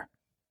everywhere.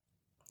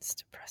 It's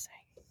depressing.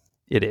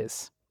 It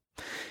is.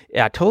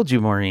 Yeah, I told you,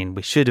 Maureen,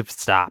 we should have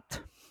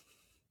stopped.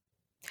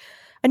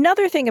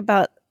 Another thing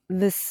about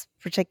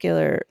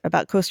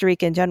about Costa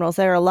Rica in general is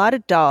there are a lot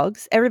of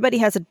dogs. Everybody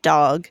has a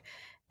dog.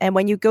 And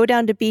when you go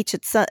down to beach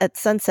at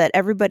sunset,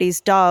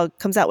 everybody's dog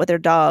comes out with their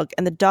dog.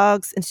 And the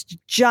dogs, it's a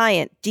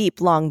giant, deep,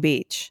 long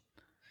beach.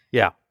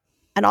 Yeah.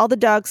 And all the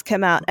dogs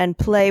come out and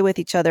play with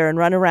each other and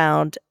run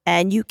around.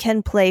 And you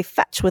can play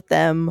fetch with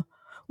them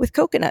with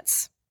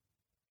coconuts.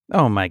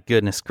 Oh, my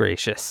goodness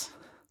gracious.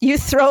 You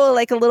throw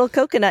like a little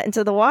coconut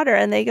into the water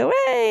and they go,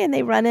 hey, and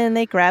they run in and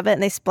they grab it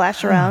and they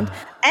splash around.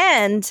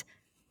 And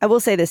I will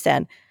say this,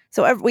 Dan.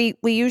 So we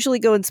usually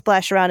go and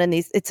splash around in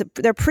these.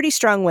 They're pretty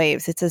strong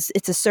waves. It's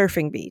a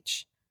surfing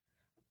beach,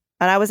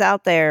 and I was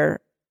out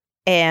there,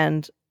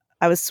 and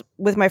I was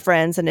with my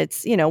friends, and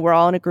it's we're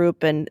all in a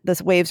group, and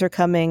the waves are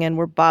coming, and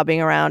we're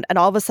bobbing around, and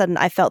all of a sudden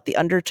I felt the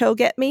undertow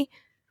get me.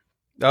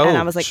 Oh, and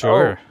I was like,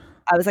 sure.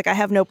 I was like, I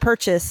have no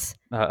purchase.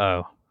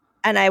 Uh-oh.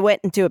 And I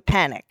went into a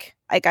panic.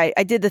 Like I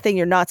did the thing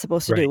you're not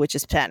supposed to do, which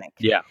is panic.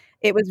 Yeah.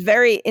 It was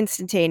very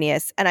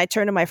instantaneous, and I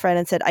turned to my friend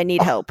and said, I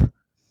need help.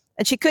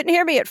 And she couldn't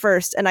hear me at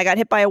first, and I got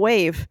hit by a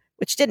wave,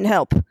 which didn't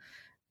help.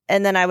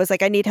 And then I was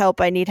like, I need help.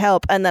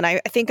 And then I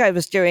think I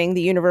was doing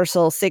the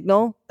universal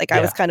signal. Like I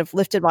was kind of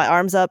lifted my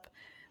arms up,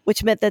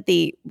 which meant that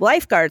the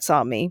lifeguard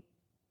saw me.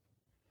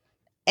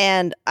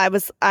 And I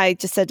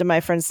just said to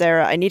my friend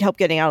Sarah, I need help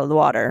getting out of the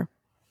water.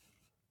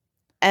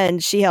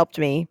 And she helped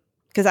me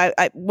because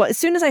as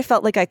soon as I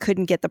felt like I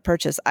couldn't get the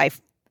purchase,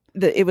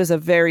 it was a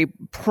very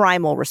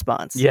primal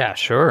response. Yeah,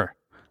 sure.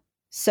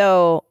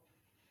 So,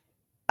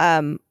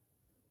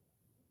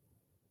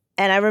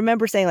 and I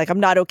remember saying, like, I'm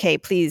not okay.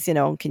 Please,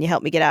 can you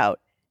help me get out?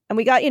 And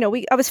we got,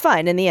 I was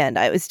fine in the end.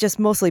 I was just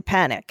mostly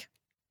panic.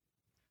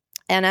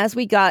 And as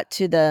we got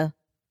to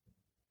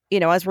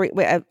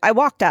I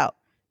walked out.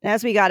 And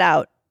as we got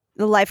out,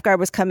 the lifeguard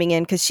was coming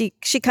in because she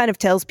kind of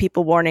tells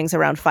people warnings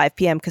around 5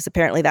 p.m. because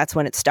apparently that's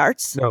when it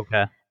starts.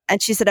 Okay.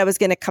 And she said I was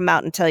going to come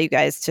out and tell you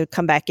guys to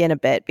come back in a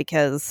bit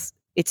because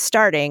it's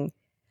starting.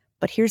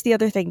 But here's the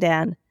other thing,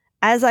 Dan.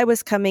 As I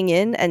was coming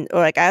in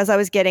as I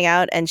was getting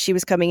out and she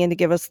was coming in to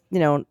give us,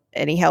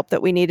 any help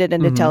that we needed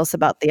and to tell us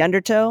about the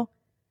undertow,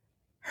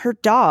 her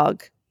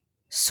dog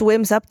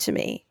swims up to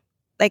me,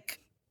 like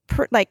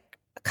a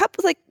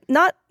couple, like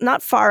not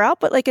far out,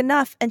 but like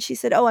enough. And she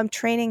said, oh, I'm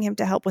training him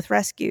to help with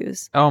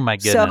rescues. Oh my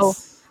goodness.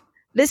 So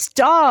this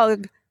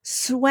dog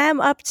swam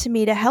up to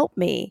me to help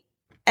me.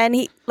 And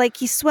he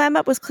swam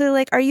up, was clearly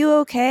like, are you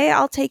okay?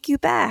 I'll take you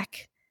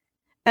back.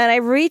 And I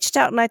reached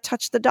out and I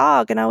touched the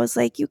dog and I was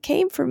like, you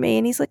came for me.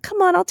 And he's like,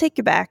 come on, I'll take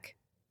you back.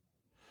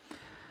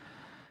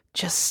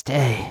 Just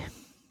stay.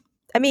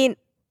 I mean,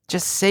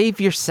 just save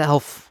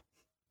yourself.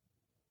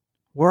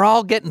 We're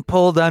all getting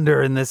pulled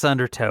under in this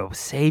undertow.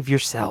 Save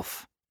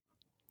yourself.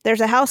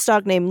 There's a house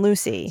dog named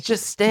Lucy.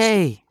 Just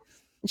stay.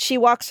 She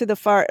walks through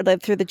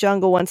the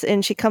jungle once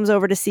and she comes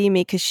over to see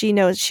me because she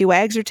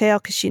wags her tail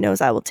because she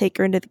knows I will take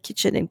her into the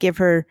kitchen and give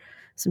her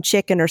some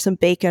chicken or some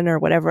bacon or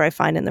whatever I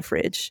find in the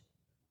fridge.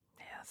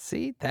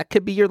 See, that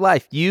could be your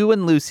life. You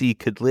and Lucy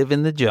could live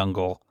in the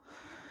jungle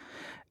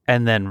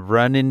and then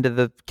run into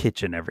the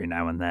kitchen every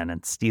now and then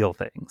and steal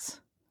things.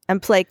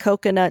 And play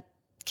coconut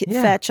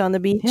fetch on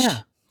the beach.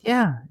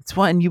 Yeah. It's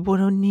one you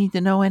wouldn't need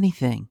to know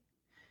anything.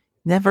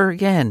 Never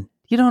again.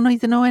 You don't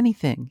need to know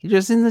anything. You're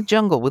just in the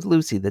jungle with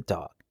Lucy the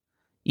dog,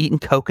 eating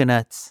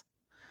coconuts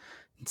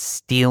and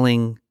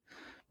stealing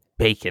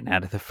bacon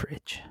out of the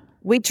fridge.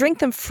 We drink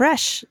them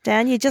fresh,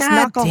 Dan. You just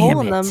knock a hole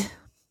in them.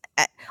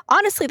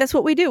 Honestly, that's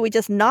what we do. We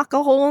just knock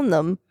a hole in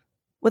them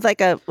with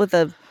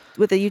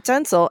a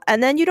utensil,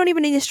 and then you don't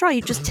even need a straw.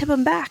 You just tip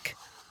them back.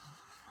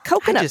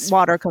 Coconut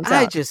water comes out.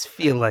 I just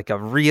feel like a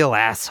real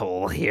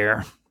asshole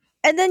here.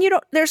 And then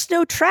there's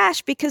no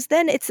trash because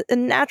then it's a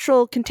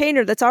natural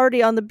container that's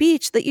already on the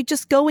beach that you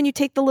just go and you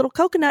take the little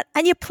coconut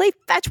and you play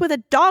fetch with a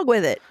dog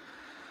with it.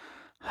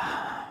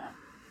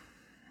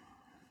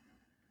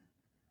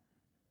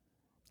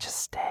 Just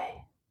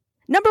stay.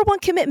 Number one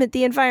commitment,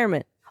 the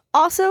environment.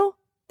 Also,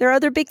 there are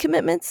other big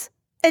commitments,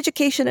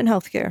 education and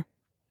healthcare.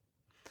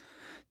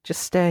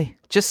 Just stay.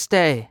 Just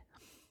stay.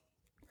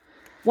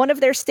 One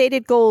of their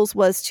stated goals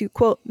was to,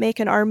 quote, make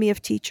an army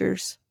of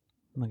teachers.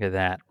 Look at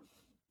that.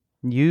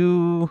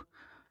 You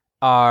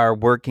are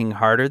working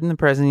harder than the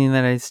President of the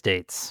United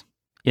States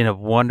in a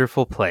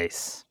wonderful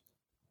place.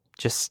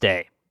 Just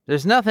stay.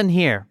 There's nothing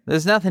here.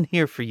 There's nothing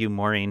here for you,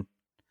 Maureen.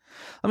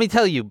 Let me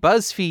tell you,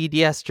 BuzzFeed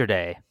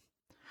yesterday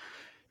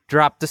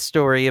dropped a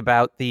story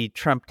about the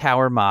Trump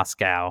Tower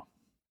Moscow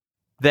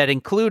that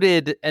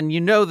included, and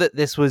you know that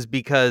this was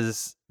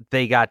because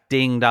they got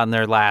dinged on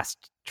their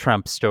last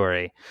Trump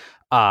story.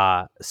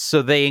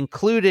 So they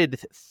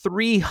included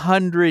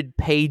 300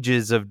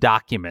 pages of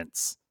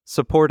documents,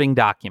 supporting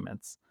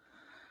documents.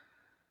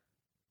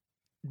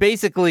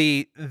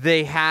 Basically,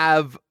 they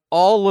have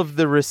all of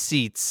the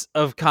receipts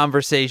of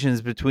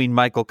conversations between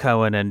Michael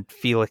Cohen and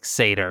Felix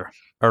Sater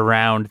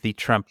around the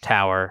Trump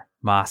Tower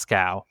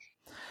Moscow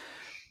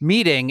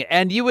meeting.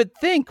 And you would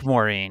think,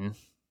 Maureen,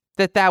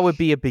 that would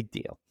be a big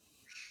deal.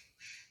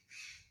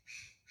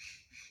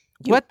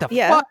 What the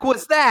fuck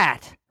was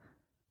that?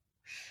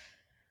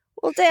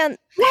 Well, Dan,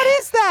 what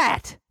is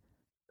that?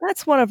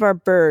 That's one of our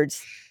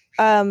birds.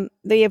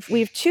 We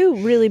have two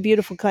really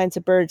beautiful kinds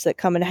of birds that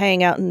come and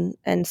hang out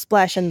and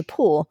splash in the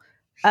pool.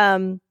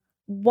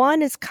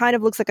 One is kind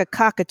of looks like a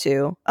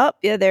cockatoo. Oh,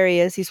 yeah, there he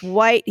is. He's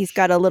white. He's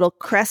got a little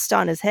crest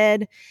on his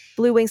head,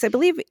 blue wings. I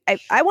believe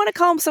I want to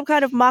call him some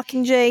kind of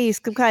mockingjay.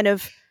 He's some kind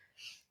of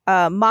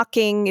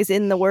mocking is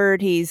in the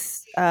word.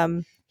 He's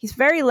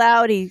very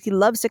loud. He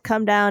loves to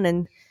come down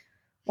and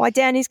why,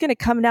 Dan, he's going to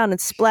come down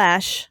and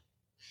splash.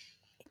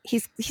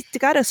 He's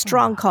got a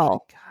strong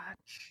call. God.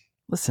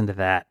 Listen to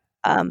that.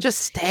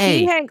 Just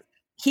stay.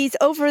 He's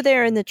over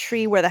there in the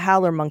tree where the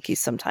howler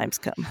monkeys sometimes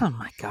come. Oh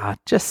my God.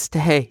 Just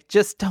stay.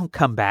 Just don't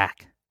come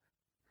back.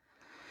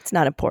 It's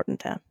not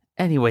important, Dan.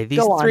 Anyway,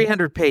 these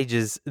 300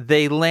 pages,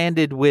 they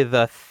landed with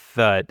a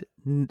thud.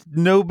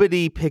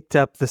 Nobody picked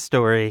up the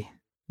story.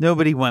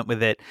 Nobody went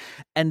with it.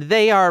 And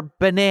they are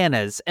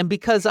bananas. And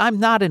because I'm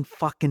not in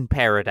fucking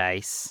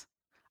paradise,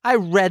 I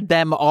read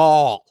them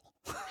all.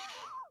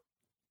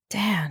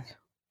 Dan.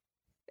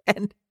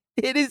 And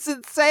it is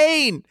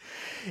insane.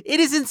 It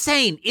is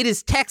insane. It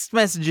is text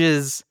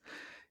messages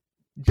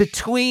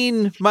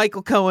between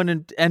Michael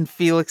Cohen and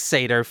Felix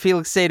Sater.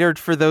 Felix Sater,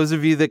 for those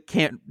of you that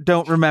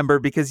don't remember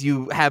because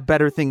you have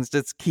better things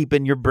to keep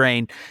in your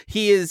brain,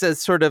 he is a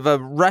sort of a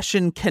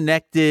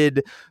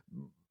Russian-connected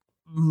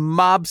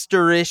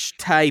mobster-ish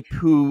type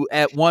who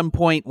at one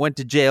point went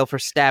to jail for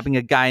stabbing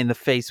a guy in the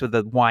face with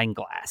a wine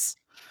glass.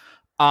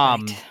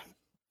 Right.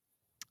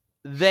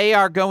 They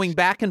are going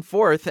back and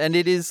forth, and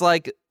it is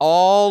like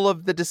all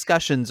of the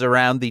discussions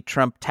around the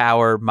Trump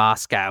Tower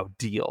Moscow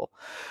deal.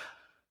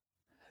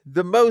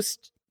 The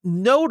most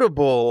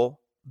notable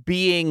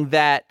being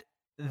that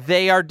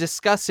they are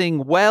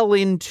discussing well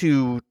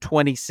into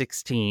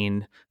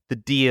 2016 the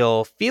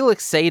deal.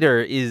 Felix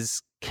Sater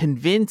is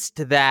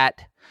convinced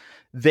that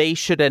they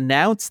should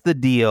announce the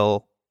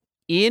deal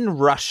in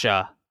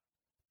Russia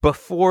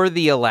before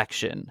the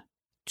election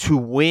to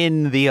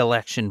win the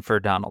election for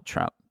Donald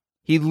Trump.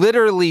 He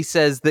literally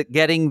says that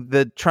getting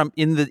the Trump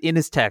in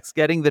his text,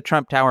 getting the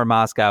Trump Tower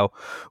Moscow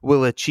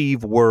will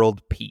achieve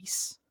world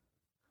peace.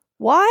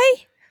 Why?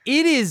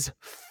 It is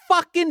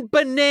fucking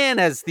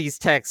bananas, these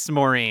texts,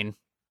 Maureen.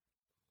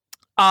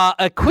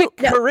 A quick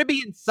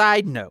Caribbean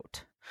side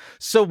note.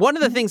 So one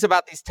of the things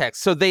about these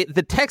texts, so the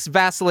texts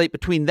vacillate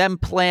between them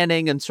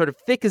planning and sort of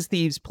thick as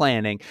thieves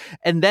planning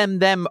and then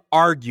them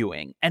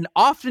arguing. And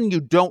often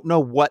you don't know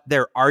what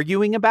they're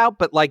arguing about,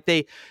 but like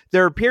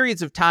there are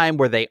periods of time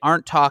where they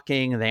aren't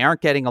talking and they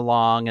aren't getting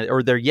along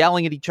or they're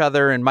yelling at each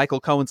other. And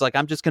Michael Cohen's like,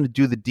 I'm just going to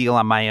do the deal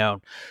on my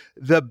own.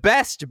 The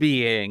best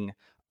being,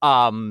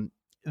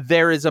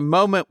 there is a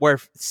moment where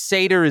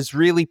Sater is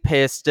really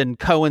pissed and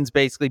Cohen's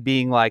basically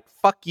being like,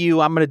 fuck you,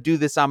 I'm going to do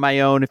this on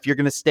my own if you're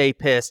going to stay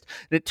pissed.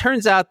 And it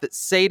turns out that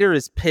Sater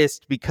is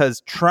pissed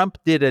because Trump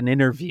did an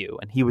interview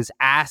and he was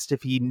asked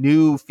if he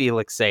knew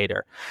Felix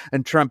Sater.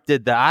 And Trump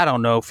did I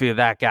don't know if you're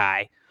that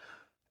guy.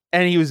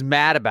 And he was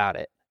mad about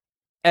it.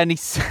 And he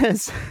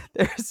says,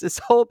 there's this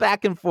whole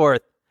back and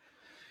forth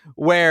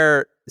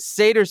where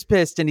Sater's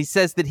pissed and he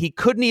says that he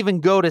couldn't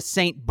even go to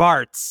St.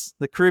 Bart's,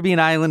 the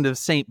Caribbean island of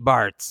St.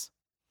 Bart's,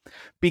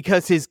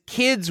 because his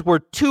kids were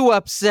too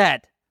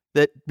upset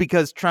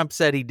because Trump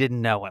said he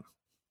didn't know him.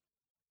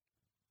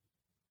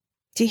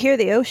 Do you hear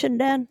the ocean,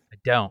 Dan? I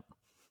don't.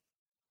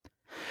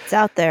 It's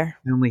out there.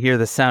 I only hear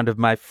the sound of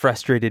my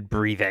frustrated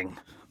breathing.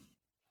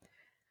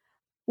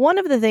 One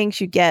of the things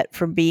you get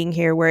from being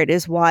here where it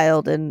is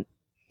wild and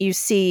you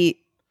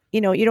see,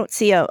 you don't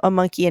see a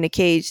monkey in a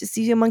cage, you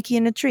see a monkey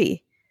in a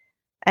tree.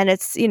 And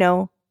it's,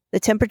 the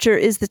temperature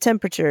is the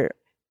temperature.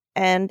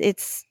 And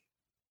it's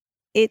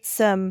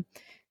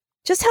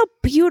just how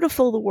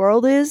beautiful the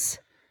world is.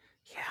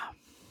 Yeah.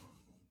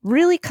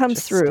 Really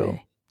comes through.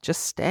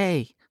 Just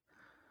stay.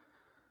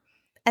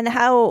 And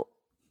how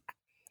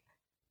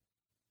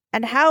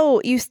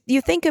you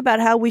think about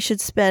how we should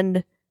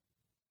spend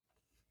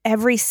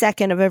every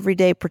second of every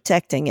day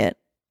protecting it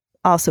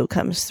also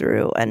comes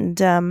through.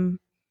 And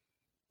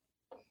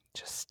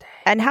Just stay.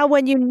 And how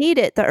when you need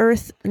it, the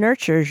earth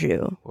nurtures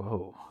you.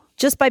 Whoa.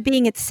 Just by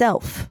being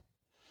itself.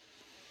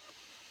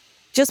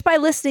 Just by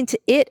listening to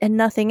it and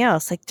nothing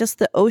else. Like just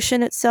the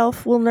ocean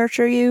itself will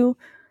nurture you.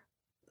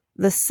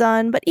 The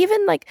sun, but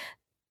even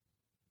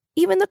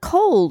the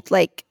cold,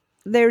 like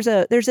there's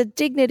a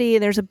dignity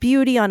and there's a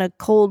beauty on a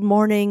cold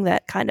morning,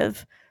 that kind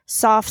of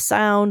soft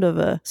sound of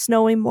a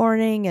snowy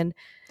morning, and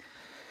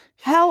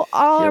how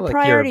all our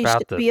priorities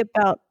should be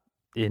about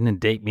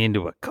inundate me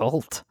into a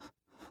cult.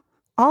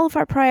 All of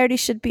our priorities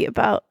should be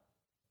about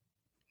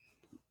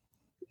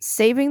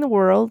saving the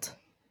world,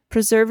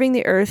 preserving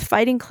the earth,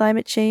 fighting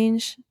climate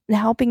change, and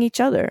helping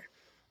each other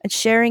and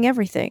sharing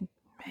everything.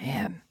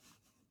 Man,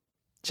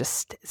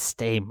 just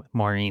stay,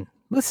 Maureen.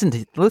 Listen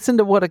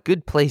to what a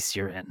good place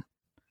you're in.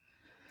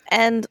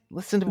 And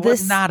listen to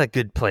what not a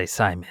good place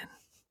I'm in.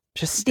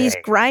 Just stay. These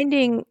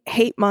grinding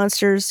hate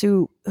monsters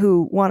who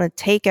want to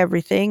take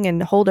everything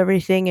and hold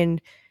everything,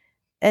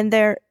 and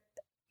they're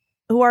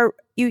who are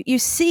you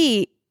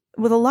see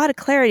with a lot of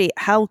clarity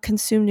how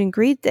consumed in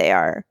greed they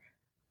are.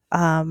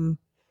 And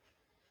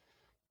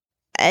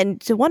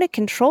to want to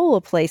control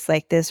a place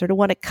like this, or to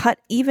want to cut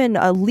even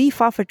a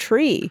leaf off a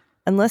tree,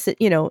 unless it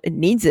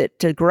needs it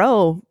to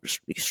grow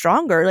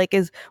stronger,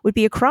 would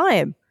be a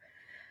crime.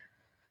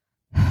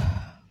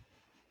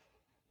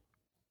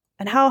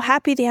 And how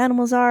happy the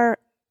animals are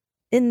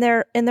in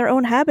their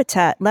own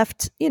habitat,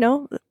 left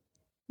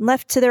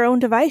to their own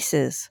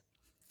devices.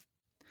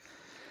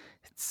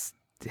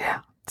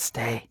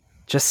 Stay.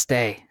 Just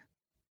stay.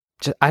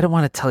 I don't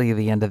want to tell you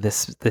the end of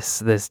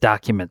this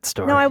document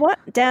story. No, I want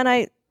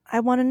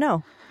to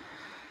know.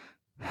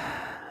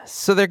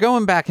 So they're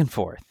going back and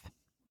forth.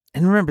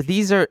 And remember,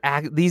 these are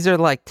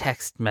like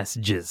text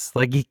messages,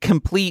 like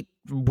complete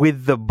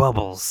with the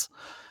bubbles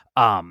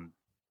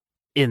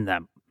in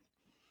them.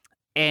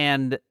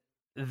 And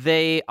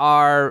they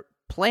are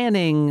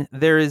planning,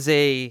 it's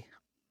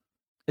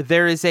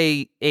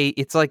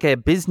like a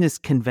business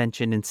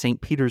convention in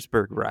St.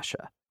 Petersburg,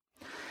 Russia.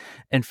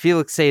 And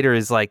Felix Sater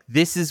is like,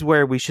 this is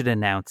where we should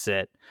announce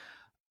it.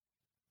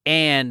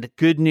 And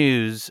good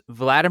news,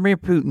 Vladimir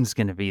Putin's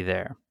going to be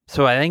there.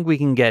 So I think we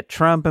can get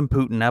Trump and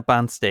Putin up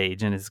on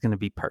stage and it's going to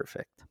be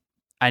perfect.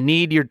 I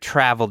need your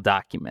travel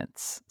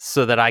documents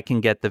so that I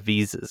can get the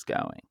visas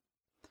going.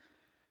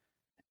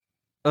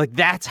 Like,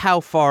 that's how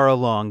far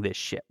along this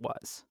shit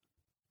was,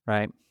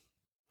 right?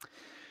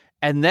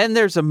 And then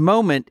there's a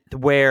moment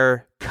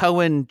where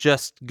Cohen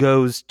just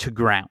goes to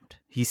ground.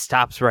 He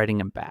stops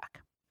writing him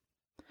back.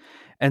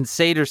 And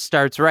Sater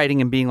starts writing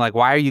and being like,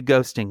 why are you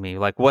ghosting me?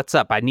 Like, what's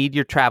up? I need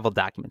your travel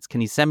documents.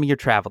 Can you send me your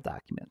travel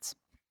documents?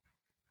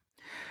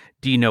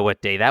 Do you know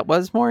what day that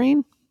was,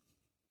 Maureen?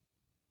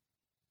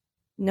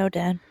 No,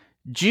 Dad.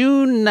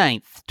 June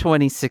 9th,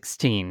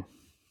 2016.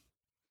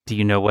 Do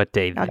you know what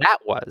day that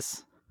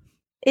was?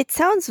 It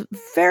sounds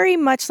very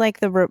much like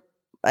I'm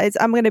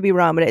going to be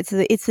wrong, but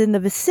it's in the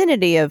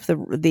vicinity of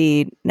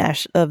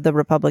the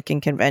Republican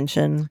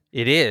convention.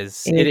 It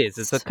is.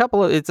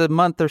 It's a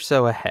month or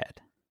so ahead.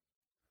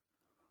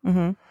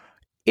 Mm-hmm.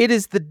 It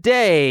is the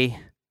day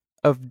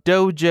of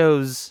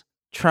Dojo's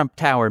Trump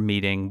Tower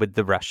meeting with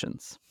the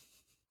Russians.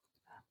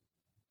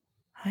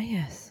 Ah,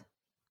 yes.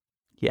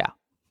 Yeah.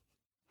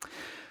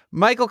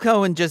 Michael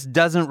Cohen just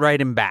doesn't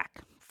write him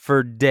back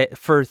for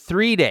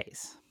 3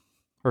 days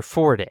or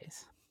 4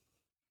 days.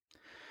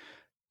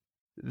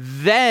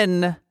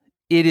 Then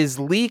it is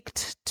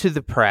leaked to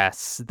the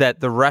press that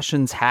the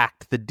Russians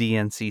hacked the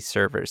DNC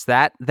servers.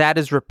 That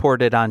is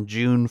reported on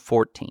June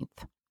 14th.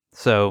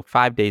 So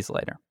 5 days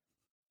later.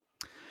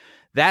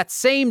 That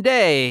same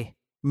day,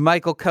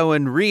 Michael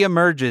Cohen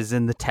reemerges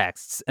in the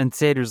texts and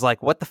Sater's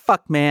like, what the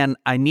fuck, man?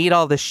 I need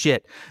all this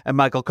shit. And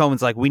Michael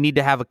Cohen's like, we need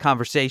to have a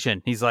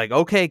conversation. He's like,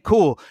 okay,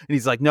 cool. And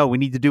he's like, no, we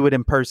need to do it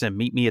in person.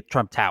 Meet me at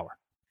Trump Tower.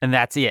 And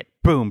that's it.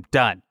 Boom,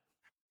 done.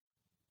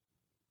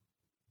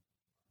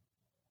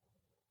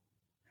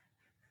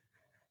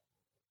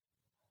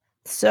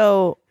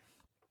 So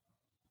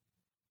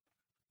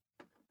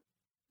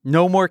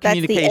no more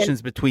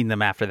communications between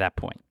them after that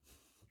point.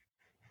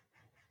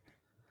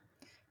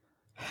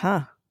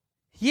 Huh.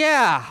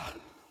 Yeah.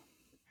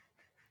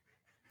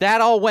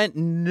 That all went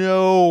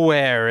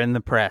nowhere in the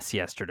press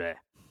yesterday.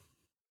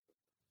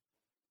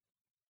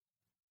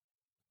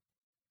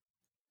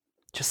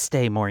 Just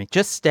stay, Maureen.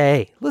 Just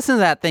stay. Listen to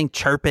that thing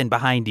chirping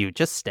behind you.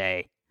 Just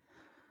stay.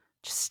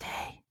 Just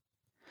stay.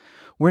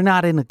 We're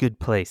not in a good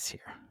place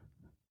here.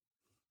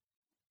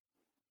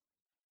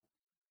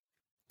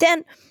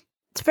 Dan,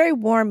 it's very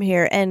warm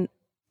here, and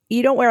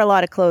you don't wear a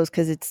lot of clothes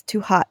because it's too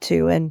hot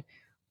to. And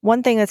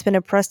one thing that's been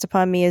impressed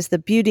upon me is the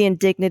beauty and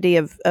dignity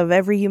of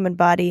every human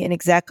body in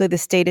exactly the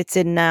state it's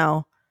in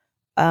now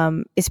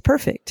is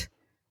perfect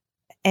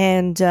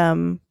and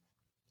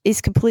is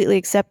completely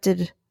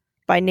accepted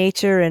by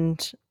nature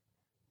and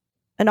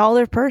all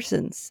their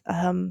persons.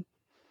 And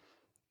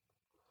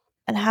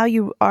how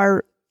you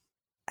are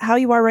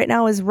right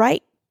now is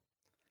right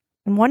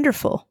and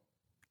wonderful.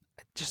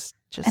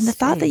 And the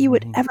thought that you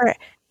would ever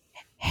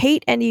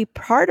hate any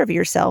part of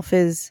yourself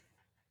is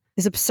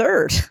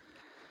absurd.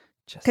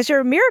 Because you're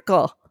a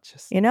miracle.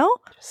 Just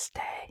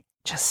stay.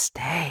 Just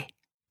stay.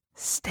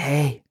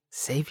 Stay.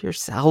 Save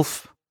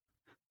yourself.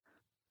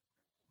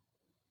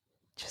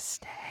 Just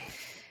stay.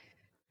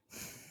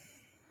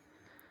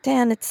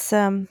 Dan, it's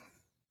I'm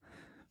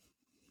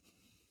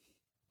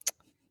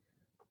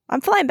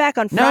flying back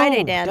on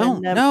Friday,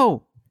 Dan.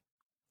 No.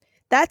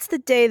 That's the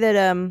day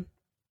that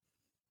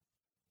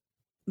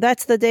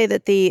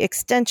the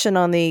extension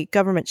on the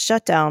government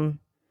shutdown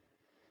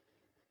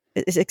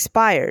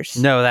expires.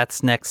 No,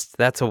 that's next.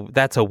 That's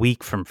a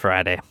week from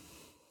Friday.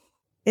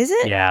 Is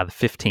it? Yeah, the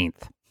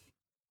 15th.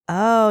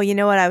 Oh, you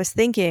know what I was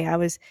thinking?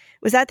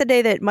 Was that the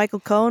day that Michael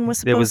Cohen was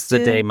supposed to? It was the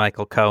day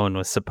Michael Cohen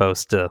was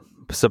supposed to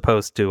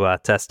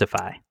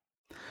testify.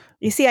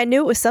 You see, I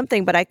knew it was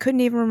something, but I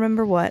couldn't even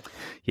remember what.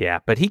 Yeah,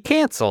 but he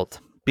canceled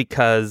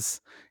because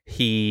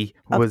he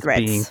was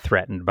being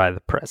threatened by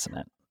the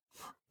president.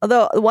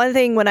 Although one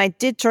thing, when I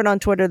did turn on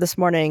Twitter this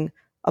morning,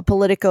 a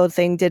Politico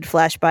thing did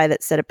flash by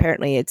that said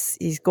apparently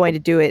he's going to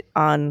do it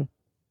later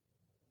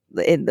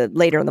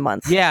in the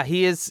month. Yeah,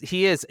 he is.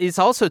 It's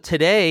also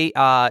today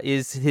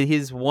is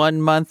his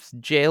 1 month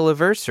jail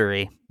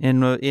anniversary.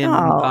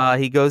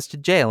 He goes to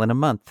jail in a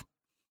month.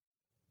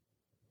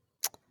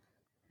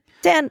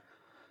 Dan,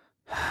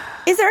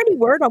 is there any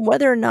word on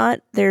whether or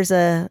not there's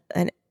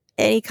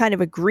any kind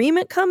of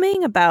agreement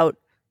coming about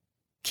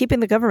keeping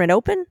the government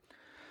open?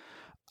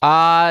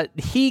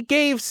 He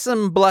gave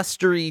some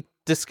blustery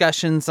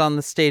discussions on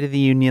the State of the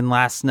Union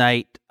last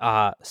night,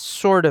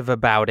 sort of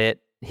about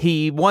it.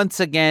 He once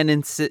again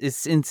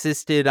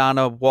insisted on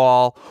a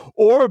wall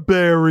or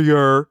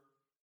barrier.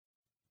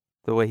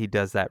 The way he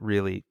does that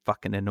really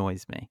fucking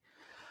annoys me.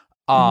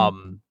 But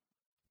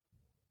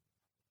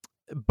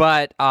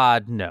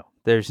no,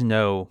 there's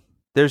no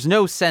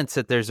sense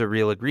that there's a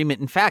real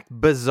agreement. In fact,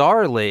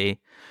 bizarrely,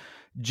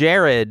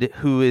 Jared,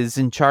 who is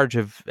in charge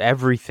of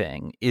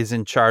everything, is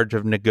in charge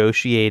of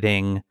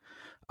negotiating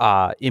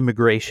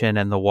immigration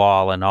and the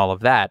wall and all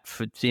of that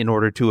in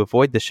order to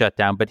avoid the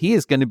shutdown. But he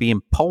is going to be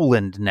in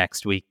Poland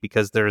next week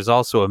because there is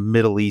also a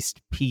Middle East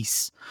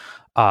peace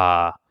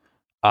conference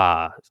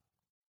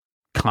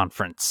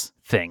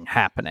thing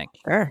happening.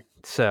 Sure.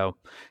 So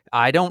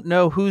I don't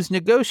know who's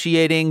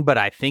negotiating, but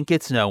I think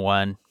it's no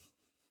one.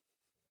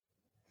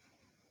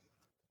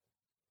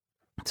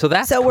 So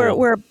that's cool.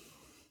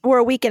 We're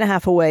a week and a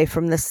half away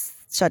from this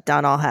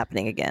shutdown all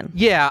happening again.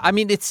 Yeah, I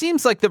mean, it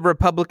seems like the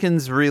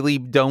Republicans really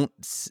don't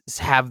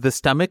have the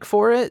stomach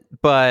for it,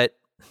 but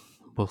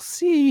we'll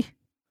see.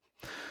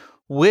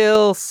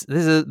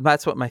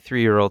 That's what my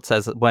 3-year-old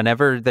says.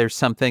 Whenever there's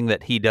something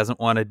that he doesn't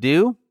want to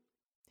do,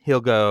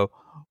 he'll go,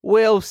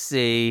 "We'll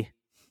see."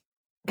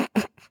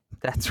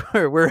 That's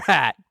where we're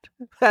at.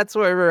 That's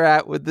where we're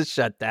at with the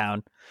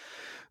shutdown.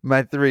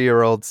 My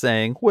 3-year-old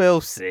saying,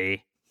 "We'll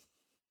see."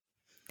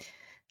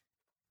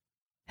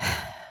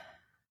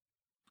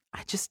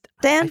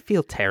 I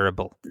feel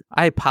terrible.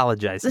 I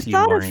apologize to you,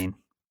 Maureen.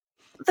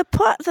 The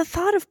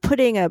thought of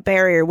putting a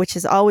barrier, which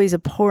is always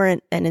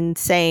abhorrent and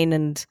insane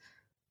and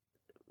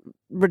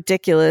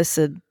ridiculous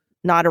and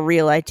not a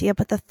real idea,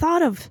 but the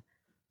thought of,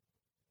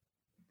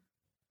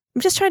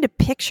 I'm just trying to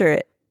picture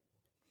it,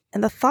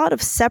 and the thought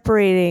of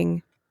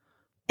separating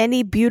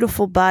any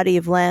beautiful body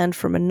of land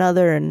from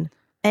another and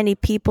any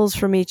peoples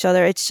from each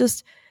other, it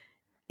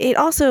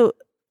also,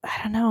 I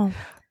don't know.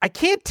 I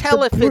can't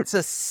tell if it's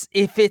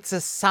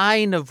a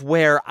sign of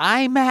where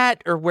I'm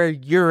at or where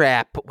you're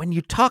at, but when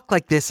you talk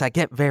like this, I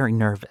get very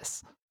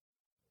nervous.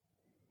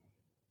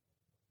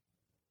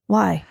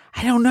 Why?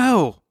 I don't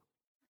know.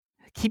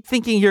 I keep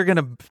thinking you're going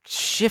to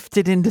shift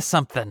it into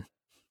something.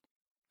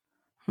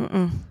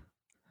 I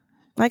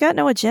got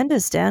no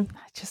agendas, Dan.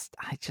 I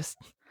just,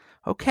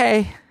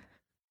 okay.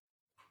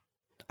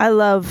 I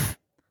love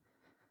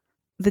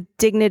the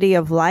dignity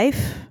of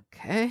life.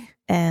 Okay.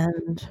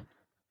 And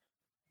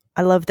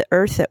I love the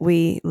earth that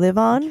we live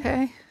on.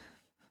 Okay.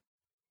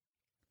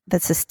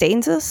 That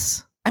sustains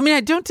us. I mean,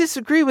 I don't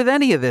disagree with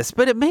any of this,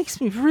 but it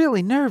makes me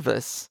really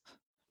nervous.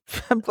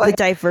 The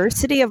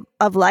diversity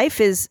of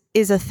life is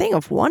a thing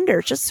of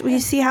wonder. Just when you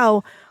see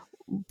how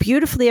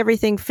beautifully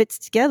everything fits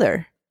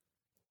together.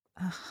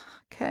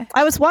 Okay.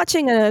 I was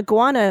watching an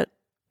iguana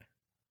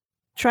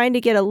trying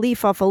to get a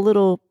leaf off a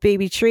little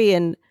baby tree,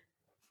 and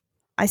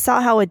I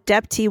saw how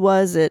adept he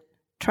was at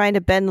trying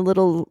to bend the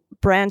little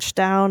branch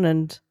down,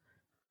 and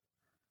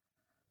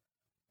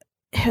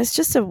it was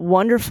just a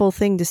wonderful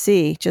thing to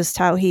see, just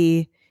how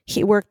he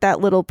worked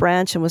that little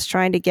branch and was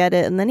trying to get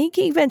it. And then he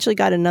eventually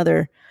got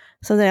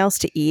something else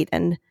to eat.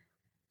 And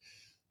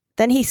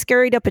then he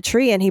scurried up a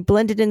tree and he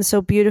blended in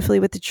so beautifully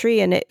with the tree.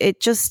 And it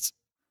just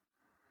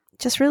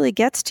really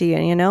gets to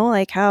you,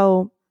 like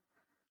how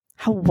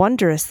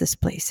wondrous this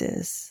place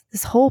is.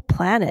 This whole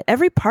planet,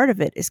 every part of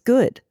it is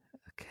good.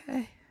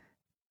 Okay.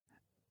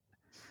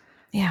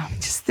 Yeah. I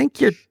just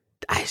think you're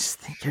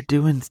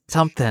doing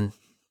something.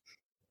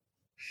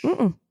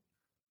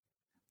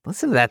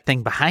 Listen to that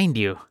thing behind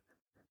you.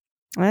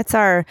 That's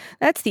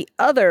the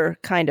other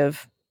kind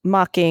of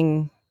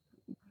mocking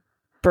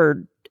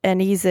bird,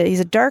 and he's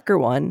a darker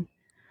one.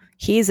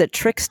 He's a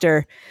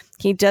trickster.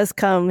 he does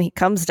come. He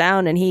comes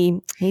down and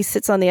he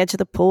sits on the edge of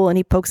the pool and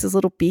he pokes his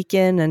little beak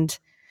in and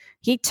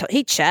he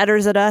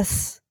chatters at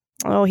us.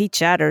 Oh, he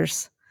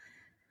chatters.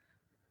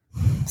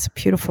 It's a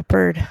beautiful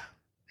bird.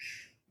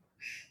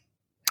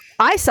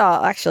 I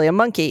saw actually a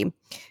monkey.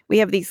 We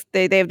have these.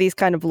 They have these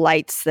kind of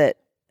lights that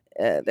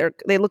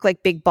they look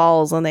like big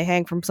balls and they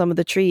hang from some of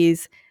the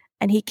trees.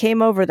 And he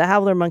came over, the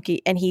howler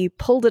monkey, and he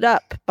pulled it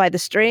up by the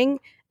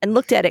string and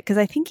looked at it because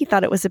I think he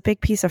thought it was a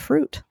big piece of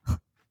fruit.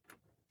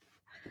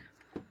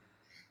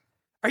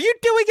 Are you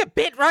doing a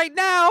bit right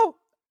now?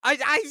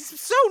 I'm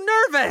so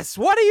nervous.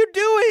 What are you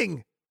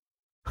doing?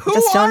 Who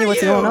just telling are you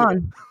what's going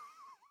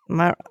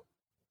on.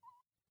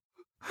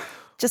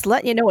 Just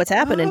letting you know what's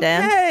happening,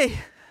 Dan. Okay.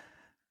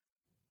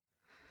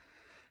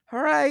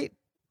 All right.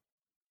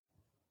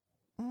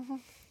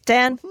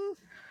 Dan,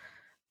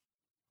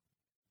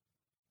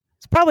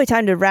 it's probably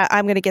time to wrap.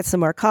 I'm going to get some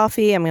more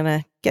coffee. I'm going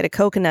to get a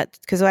coconut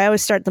because I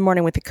always start the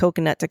morning with the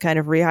coconut to kind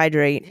of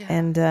rehydrate. Yeah.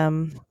 And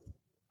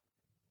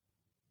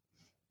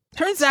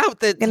turns out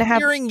that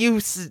hearing you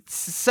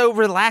so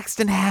relaxed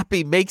and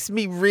happy makes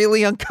me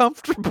really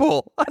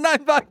uncomfortable. And I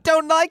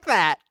don't like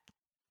that.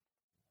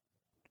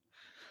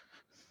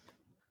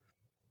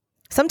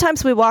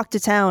 Sometimes we walk to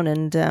town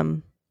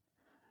and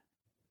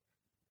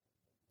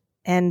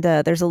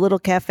there's a little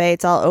cafe.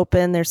 It's all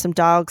open. There's some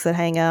dogs that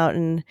hang out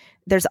and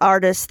there's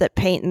artists that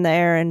paint in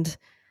there. And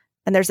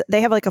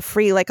they have like a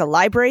free, like a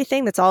library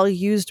thing that's all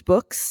used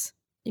books.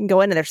 You can go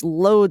in and there's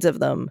loads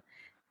of them.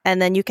 And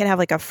then you can have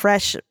like a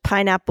fresh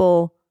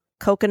pineapple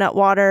coconut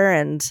water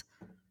and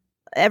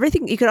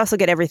everything. You could also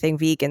get everything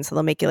vegan. So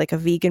they'll make you like a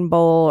vegan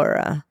bowl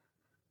or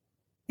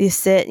you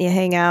sit and you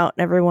hang out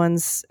and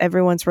everyone's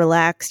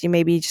relaxed. You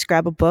maybe just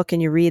grab a book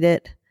and you read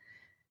it.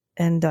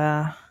 And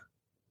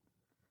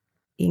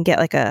you can get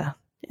like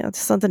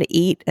something to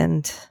eat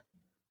and,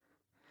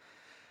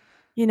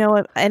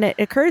 and it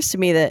occurs to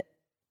me that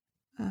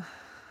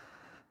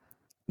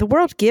the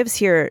world gives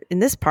here in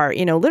this part,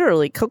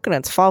 literally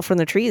coconuts fall from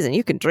the trees and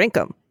you can drink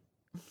them.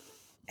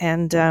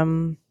 And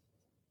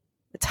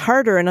it's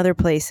harder in other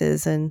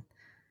places. And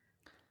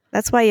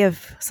that's why you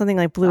have something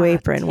like Blue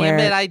Apron where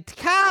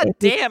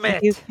damn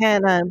it. You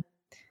can,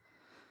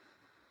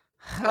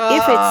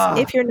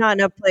 if you're not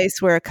in a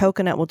place where a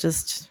coconut will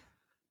just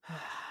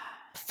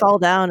fall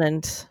down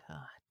and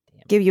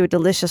give you a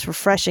delicious,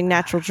 refreshing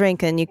natural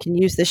drink, and you can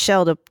use the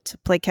shell to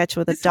play catch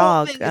with a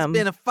dog. This whole thing has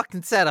been a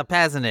fucking setup,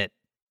 hasn't it?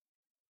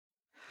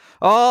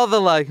 All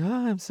the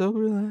I'm so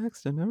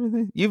relaxed and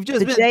everything. You've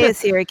just the day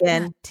is here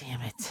again. God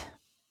damn it!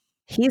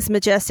 He's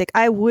majestic.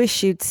 I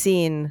wish you'd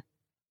seen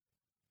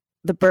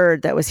the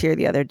bird that was here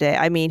the other day.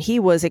 I mean, he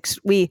was.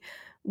 We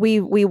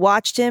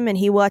watched him and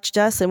he watched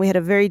us, and we had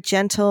a very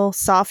gentle,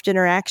 soft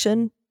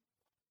interaction.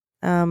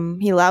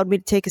 He allowed me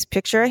to take his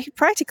picture. He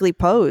practically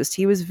posed.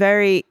 He was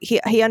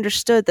he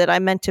understood that I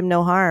meant him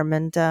no harm.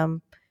 And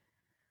it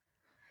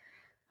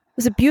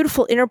was a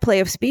beautiful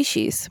interplay of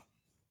species.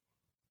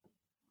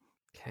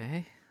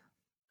 Okay.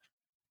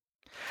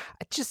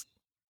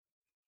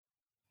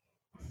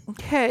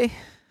 Okay.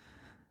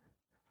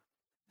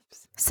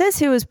 Says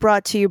Who is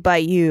brought to you by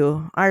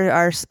you,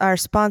 our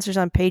sponsors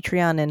on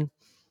Patreon. And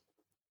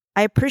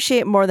I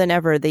appreciate more than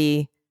ever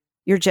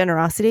your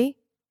generosity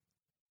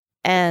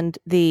and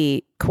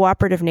the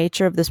cooperative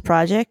nature of this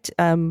project.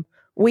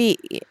 We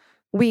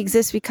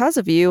exist because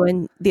of you,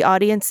 and the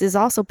audience is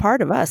also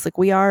part of us. Like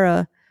we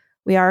are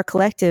a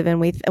collective, and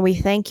we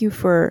thank you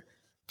for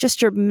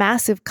just your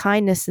massive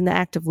kindness in the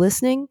act of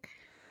listening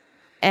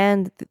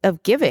and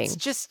of giving. It's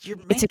just you're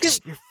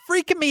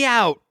freaking me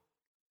out.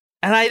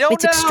 And I don't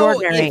know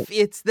if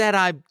it's that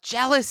I'm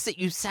jealous that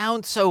you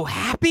sound so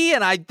happy,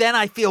 and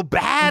I feel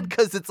bad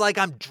because it's like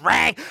I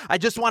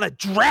just want to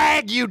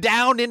drag you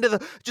down into the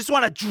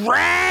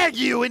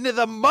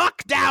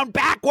muck down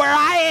back where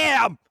I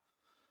am.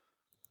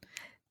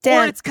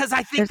 Dan, or it's because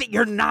I think that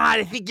you're not.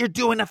 I think you're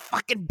doing a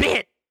fucking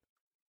bit,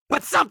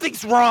 but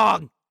something's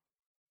wrong.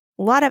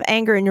 A lot of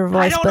anger in your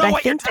voice, but I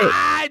think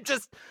I'm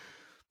just.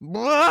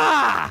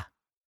 Blah.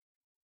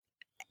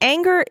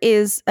 Anger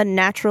is a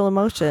natural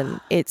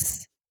emotion. And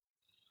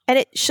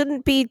it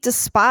shouldn't be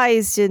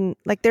despised. And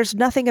there's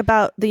nothing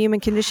about the human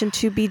condition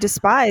to be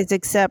despised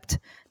except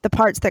the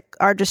parts that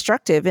are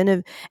destructive.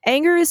 And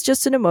anger is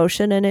just an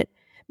emotion, and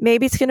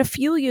maybe it's going to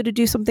fuel you to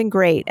do something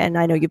great. And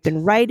I know you've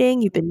been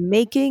writing, you've been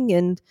making,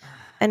 and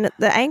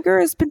the anger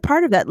has been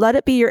part of that. Let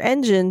it be your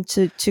engine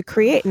to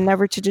create and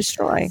never to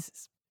destroy. This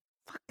is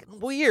fucking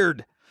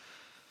weird.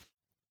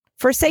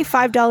 For say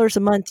 $5 a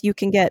month, you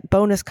can get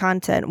bonus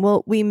content.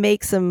 We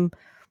make some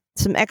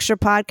extra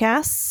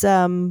podcasts,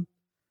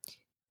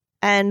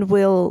 and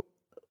we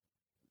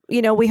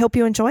hope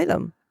you enjoy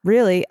them.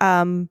 Really,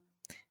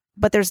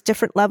 but there's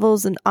different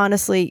levels, and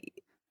honestly,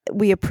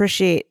 we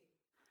appreciate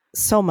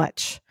so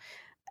much.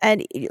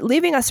 And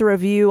leaving us a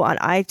review on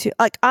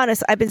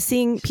iTunes, I've been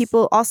seeing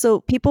people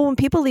when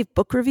people leave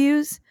book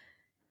reviews.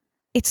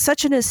 It's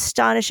such an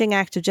astonishing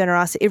act of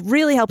generosity. It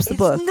really helps the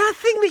book.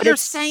 Nothing that you're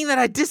saying that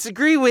I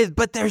disagree with,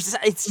 but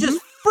it's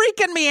just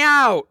freaking me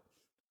out.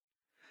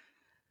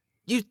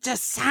 You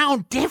just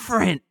sound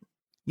different.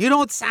 You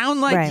don't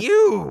sound like Right.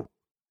 you.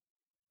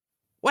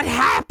 What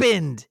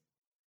happened?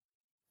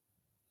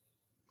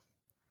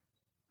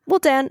 Well,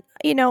 Dan,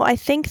 I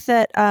think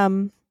that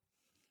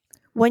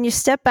when you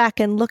step back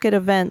and look at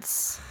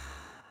events,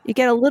 you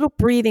get a little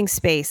breathing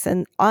space.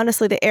 And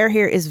honestly, the air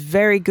here is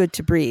very good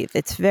to breathe.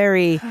 It's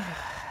very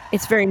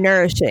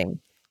nourishing.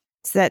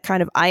 It's that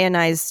kind of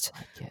ionized.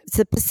 It's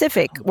the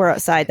Pacific we're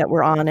outside that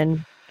we're on,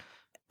 and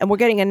we're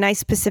getting a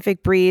nice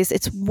Pacific breeze.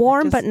 It's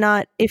warm, but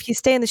not. If you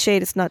stay in the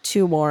shade, it's not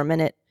too warm,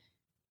 and it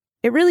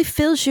really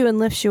fills you and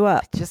lifts you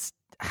up.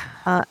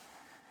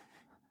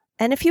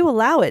 And if you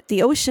allow it,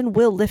 the ocean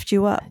will lift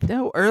you up.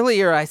 No,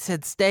 earlier I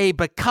said stay,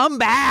 but come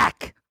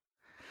back.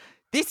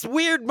 This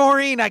weird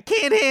Maureen, I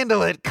can't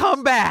handle it.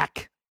 Come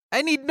back.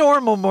 I need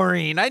normal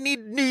Maureen. I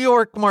need New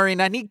York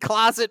Maureen. I need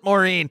closet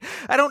Maureen.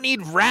 I don't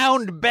need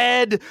round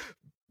bed,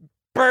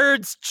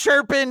 birds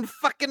chirping,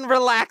 fucking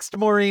relaxed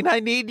Maureen. I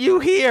need you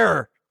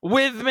here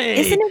with me.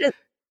 Isn't it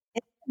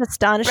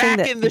astonishing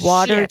back that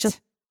water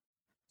just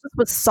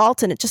with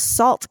salt in it, just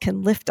salt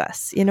can lift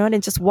us,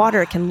 and just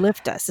water can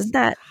lift us. Isn't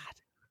that?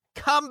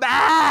 Come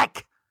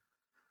back.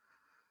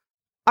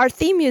 Our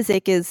theme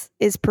music is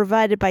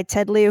provided by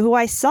Ted Leo, who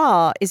I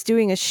saw is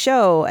doing a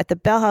show at the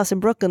Bell House in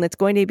Brooklyn that's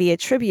going to be a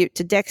tribute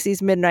to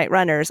Dexy's Midnight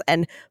Runners.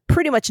 And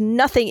pretty much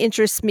nothing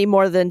interests me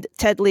more than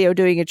Ted Leo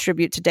doing a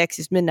tribute to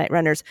Dexy's Midnight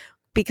Runners,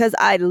 because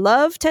I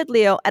love Ted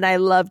Leo and I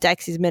love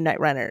Dexy's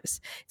Midnight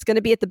Runners. It's going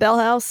to be at the Bell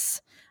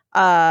House.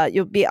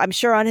 I'm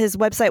sure on his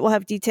website we'll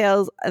have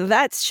details.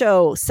 That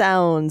show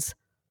sounds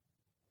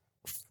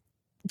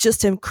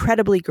just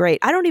incredibly great.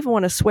 I don't even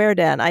want to swear,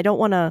 Dan. I don't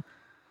want to.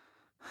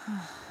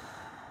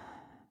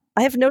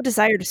 I have no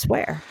desire to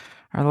swear.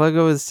 Our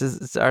logo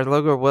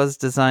was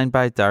designed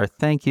by Darth.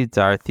 Thank you,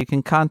 Darth. You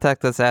can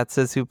contact us at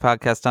Says Who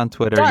Podcast on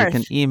Twitter. Darth. You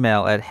can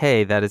email at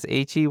that is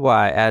HEY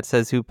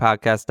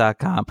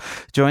 @sayswhopodcast.com.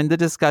 Join the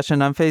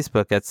discussion on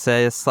Facebook at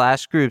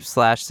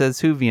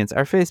 /group/SaysWhovians.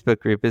 Our Facebook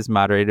group is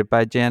moderated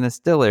by Janice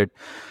Dillard.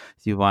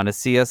 If you want to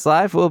see us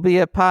live, we'll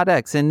be at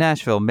PodX in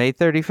Nashville, May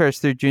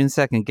 31st through June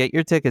 2nd. Get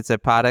your tickets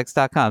at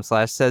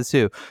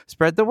podx.com/sayswho.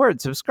 Spread the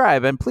word,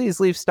 subscribe, and please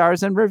leave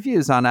stars and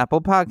reviews on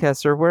Apple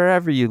Podcasts or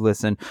wherever you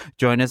listen.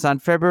 Join us on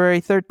February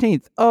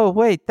 13th. Oh,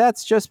 wait,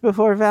 that's just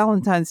before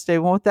Valentine's Day.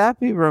 Won't that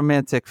be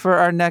romantic for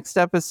our next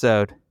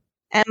episode?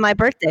 And my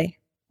birthday.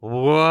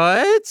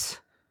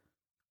 What?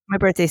 My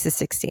birthday's the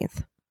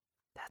 16th.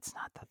 That's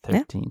not the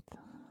 13th. Yeah.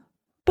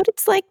 But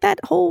it's like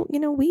that whole,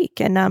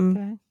 week. And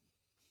Okay.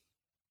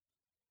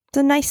 It's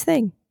a nice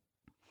thing.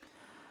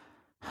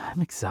 I'm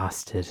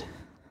exhausted.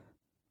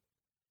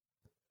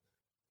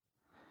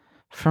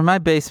 From my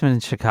basement in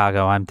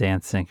Chicago, I'm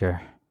Dan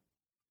Sinker.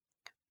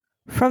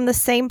 From the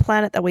same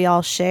planet that we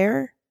all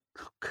share,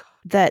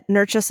 that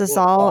nurtures us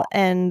all,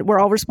 and we're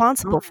all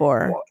responsible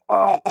for,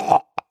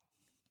 that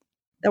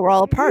we're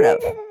all a part of.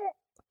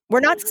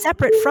 We're not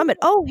separate from it.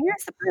 Oh,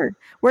 here's the bird.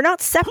 We're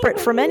not separate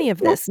from any of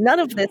this. None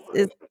of this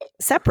is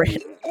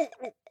separate.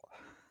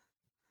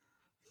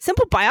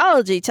 Simple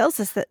biology tells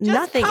us that Just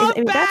nothing come is. I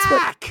mean, that's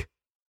what.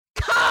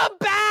 Come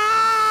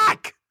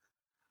back!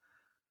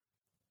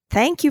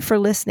 Thank you for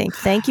listening.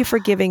 Thank you for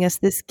giving us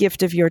this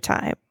gift of your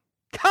time.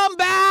 Come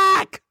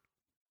back!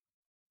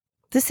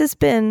 This has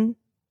been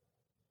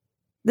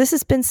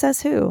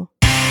Says Who.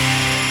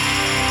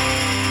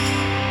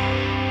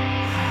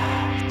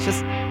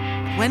 Just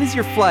when is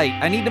your flight?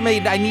 I need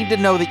to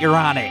know that you're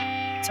on it.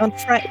 It's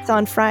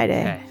on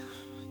Friday. Okay.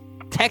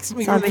 Text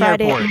me It's from on the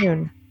Friday airport. at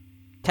noon.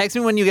 Text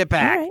me when you get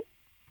back. All right.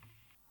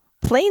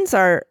 Planes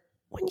are,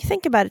 when you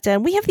think about it,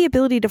 Dan, we have the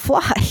ability to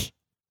fly.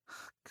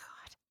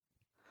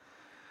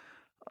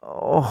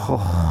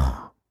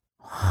 Oh.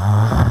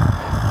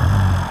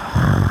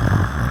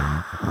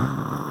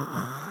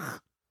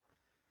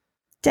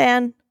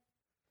 Dan,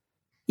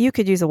 you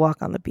could use a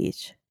walk on the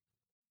beach.